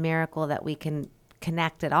kind of a miracle that we can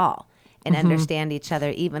connect at all and understand each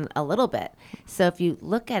other even a little bit. So if you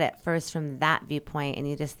look at it first from that viewpoint and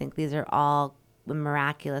you just think these are all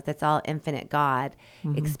miraculous, it's all infinite God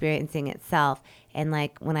experiencing itself. And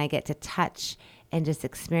like when I get to touch and just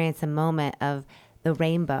experience a moment of the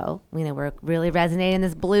rainbow, you know, we're really resonating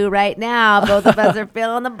this blue right now. Both of us are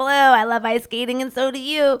feeling the blue. I love ice skating, and so do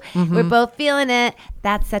you. We're both feeling it.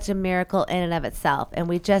 That's such a miracle in and of itself. And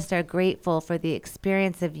we just are grateful for the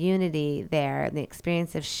experience of unity there, the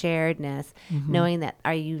experience of sharedness, knowing that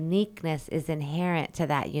our uniqueness is inherent to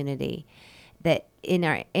that unity. That in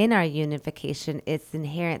our unification, it's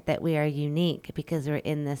inherent that we are unique because we're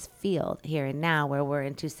in this field here and now where we're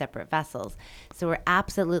in two separate vessels. So we're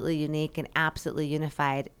absolutely unique and absolutely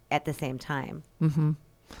unified at the same time. And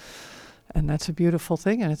that's a beautiful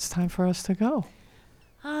thing, and it's time for us to go.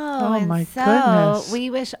 Oh my goodness.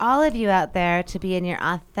 We wish all of you out there to be in your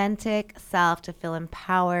authentic self, to feel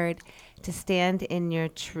empowered, to stand in your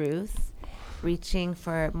truth, reaching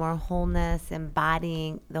for more wholeness,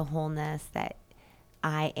 embodying the wholeness that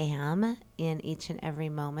I am in each and every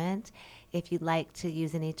moment. If you'd like to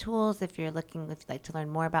use any tools, if you'd like to learn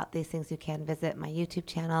more about these things, you can visit my YouTube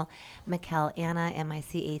channel, Michal Anna,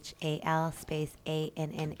 Michal space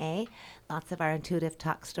ANNA. Lots of our Intuitive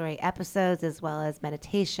Talk Story episodes, as well as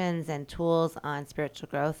meditations and tools on spiritual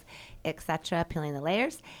growth, etc., peeling the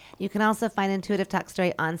layers. You can also find Intuitive Talk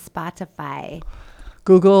Story on Spotify,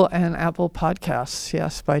 Google and Apple Podcasts,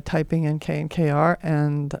 yes, by typing in KNKR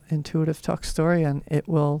and Intuitive Talk Story, and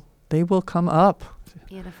they will come up.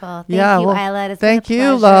 Beautiful. Thank you, Eila. Thank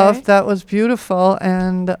you, love. That was beautiful.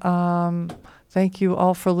 And thank you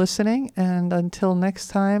all for listening. And until next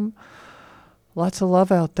time, lots of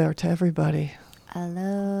love out there to everybody.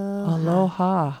 Aloha. Aloha.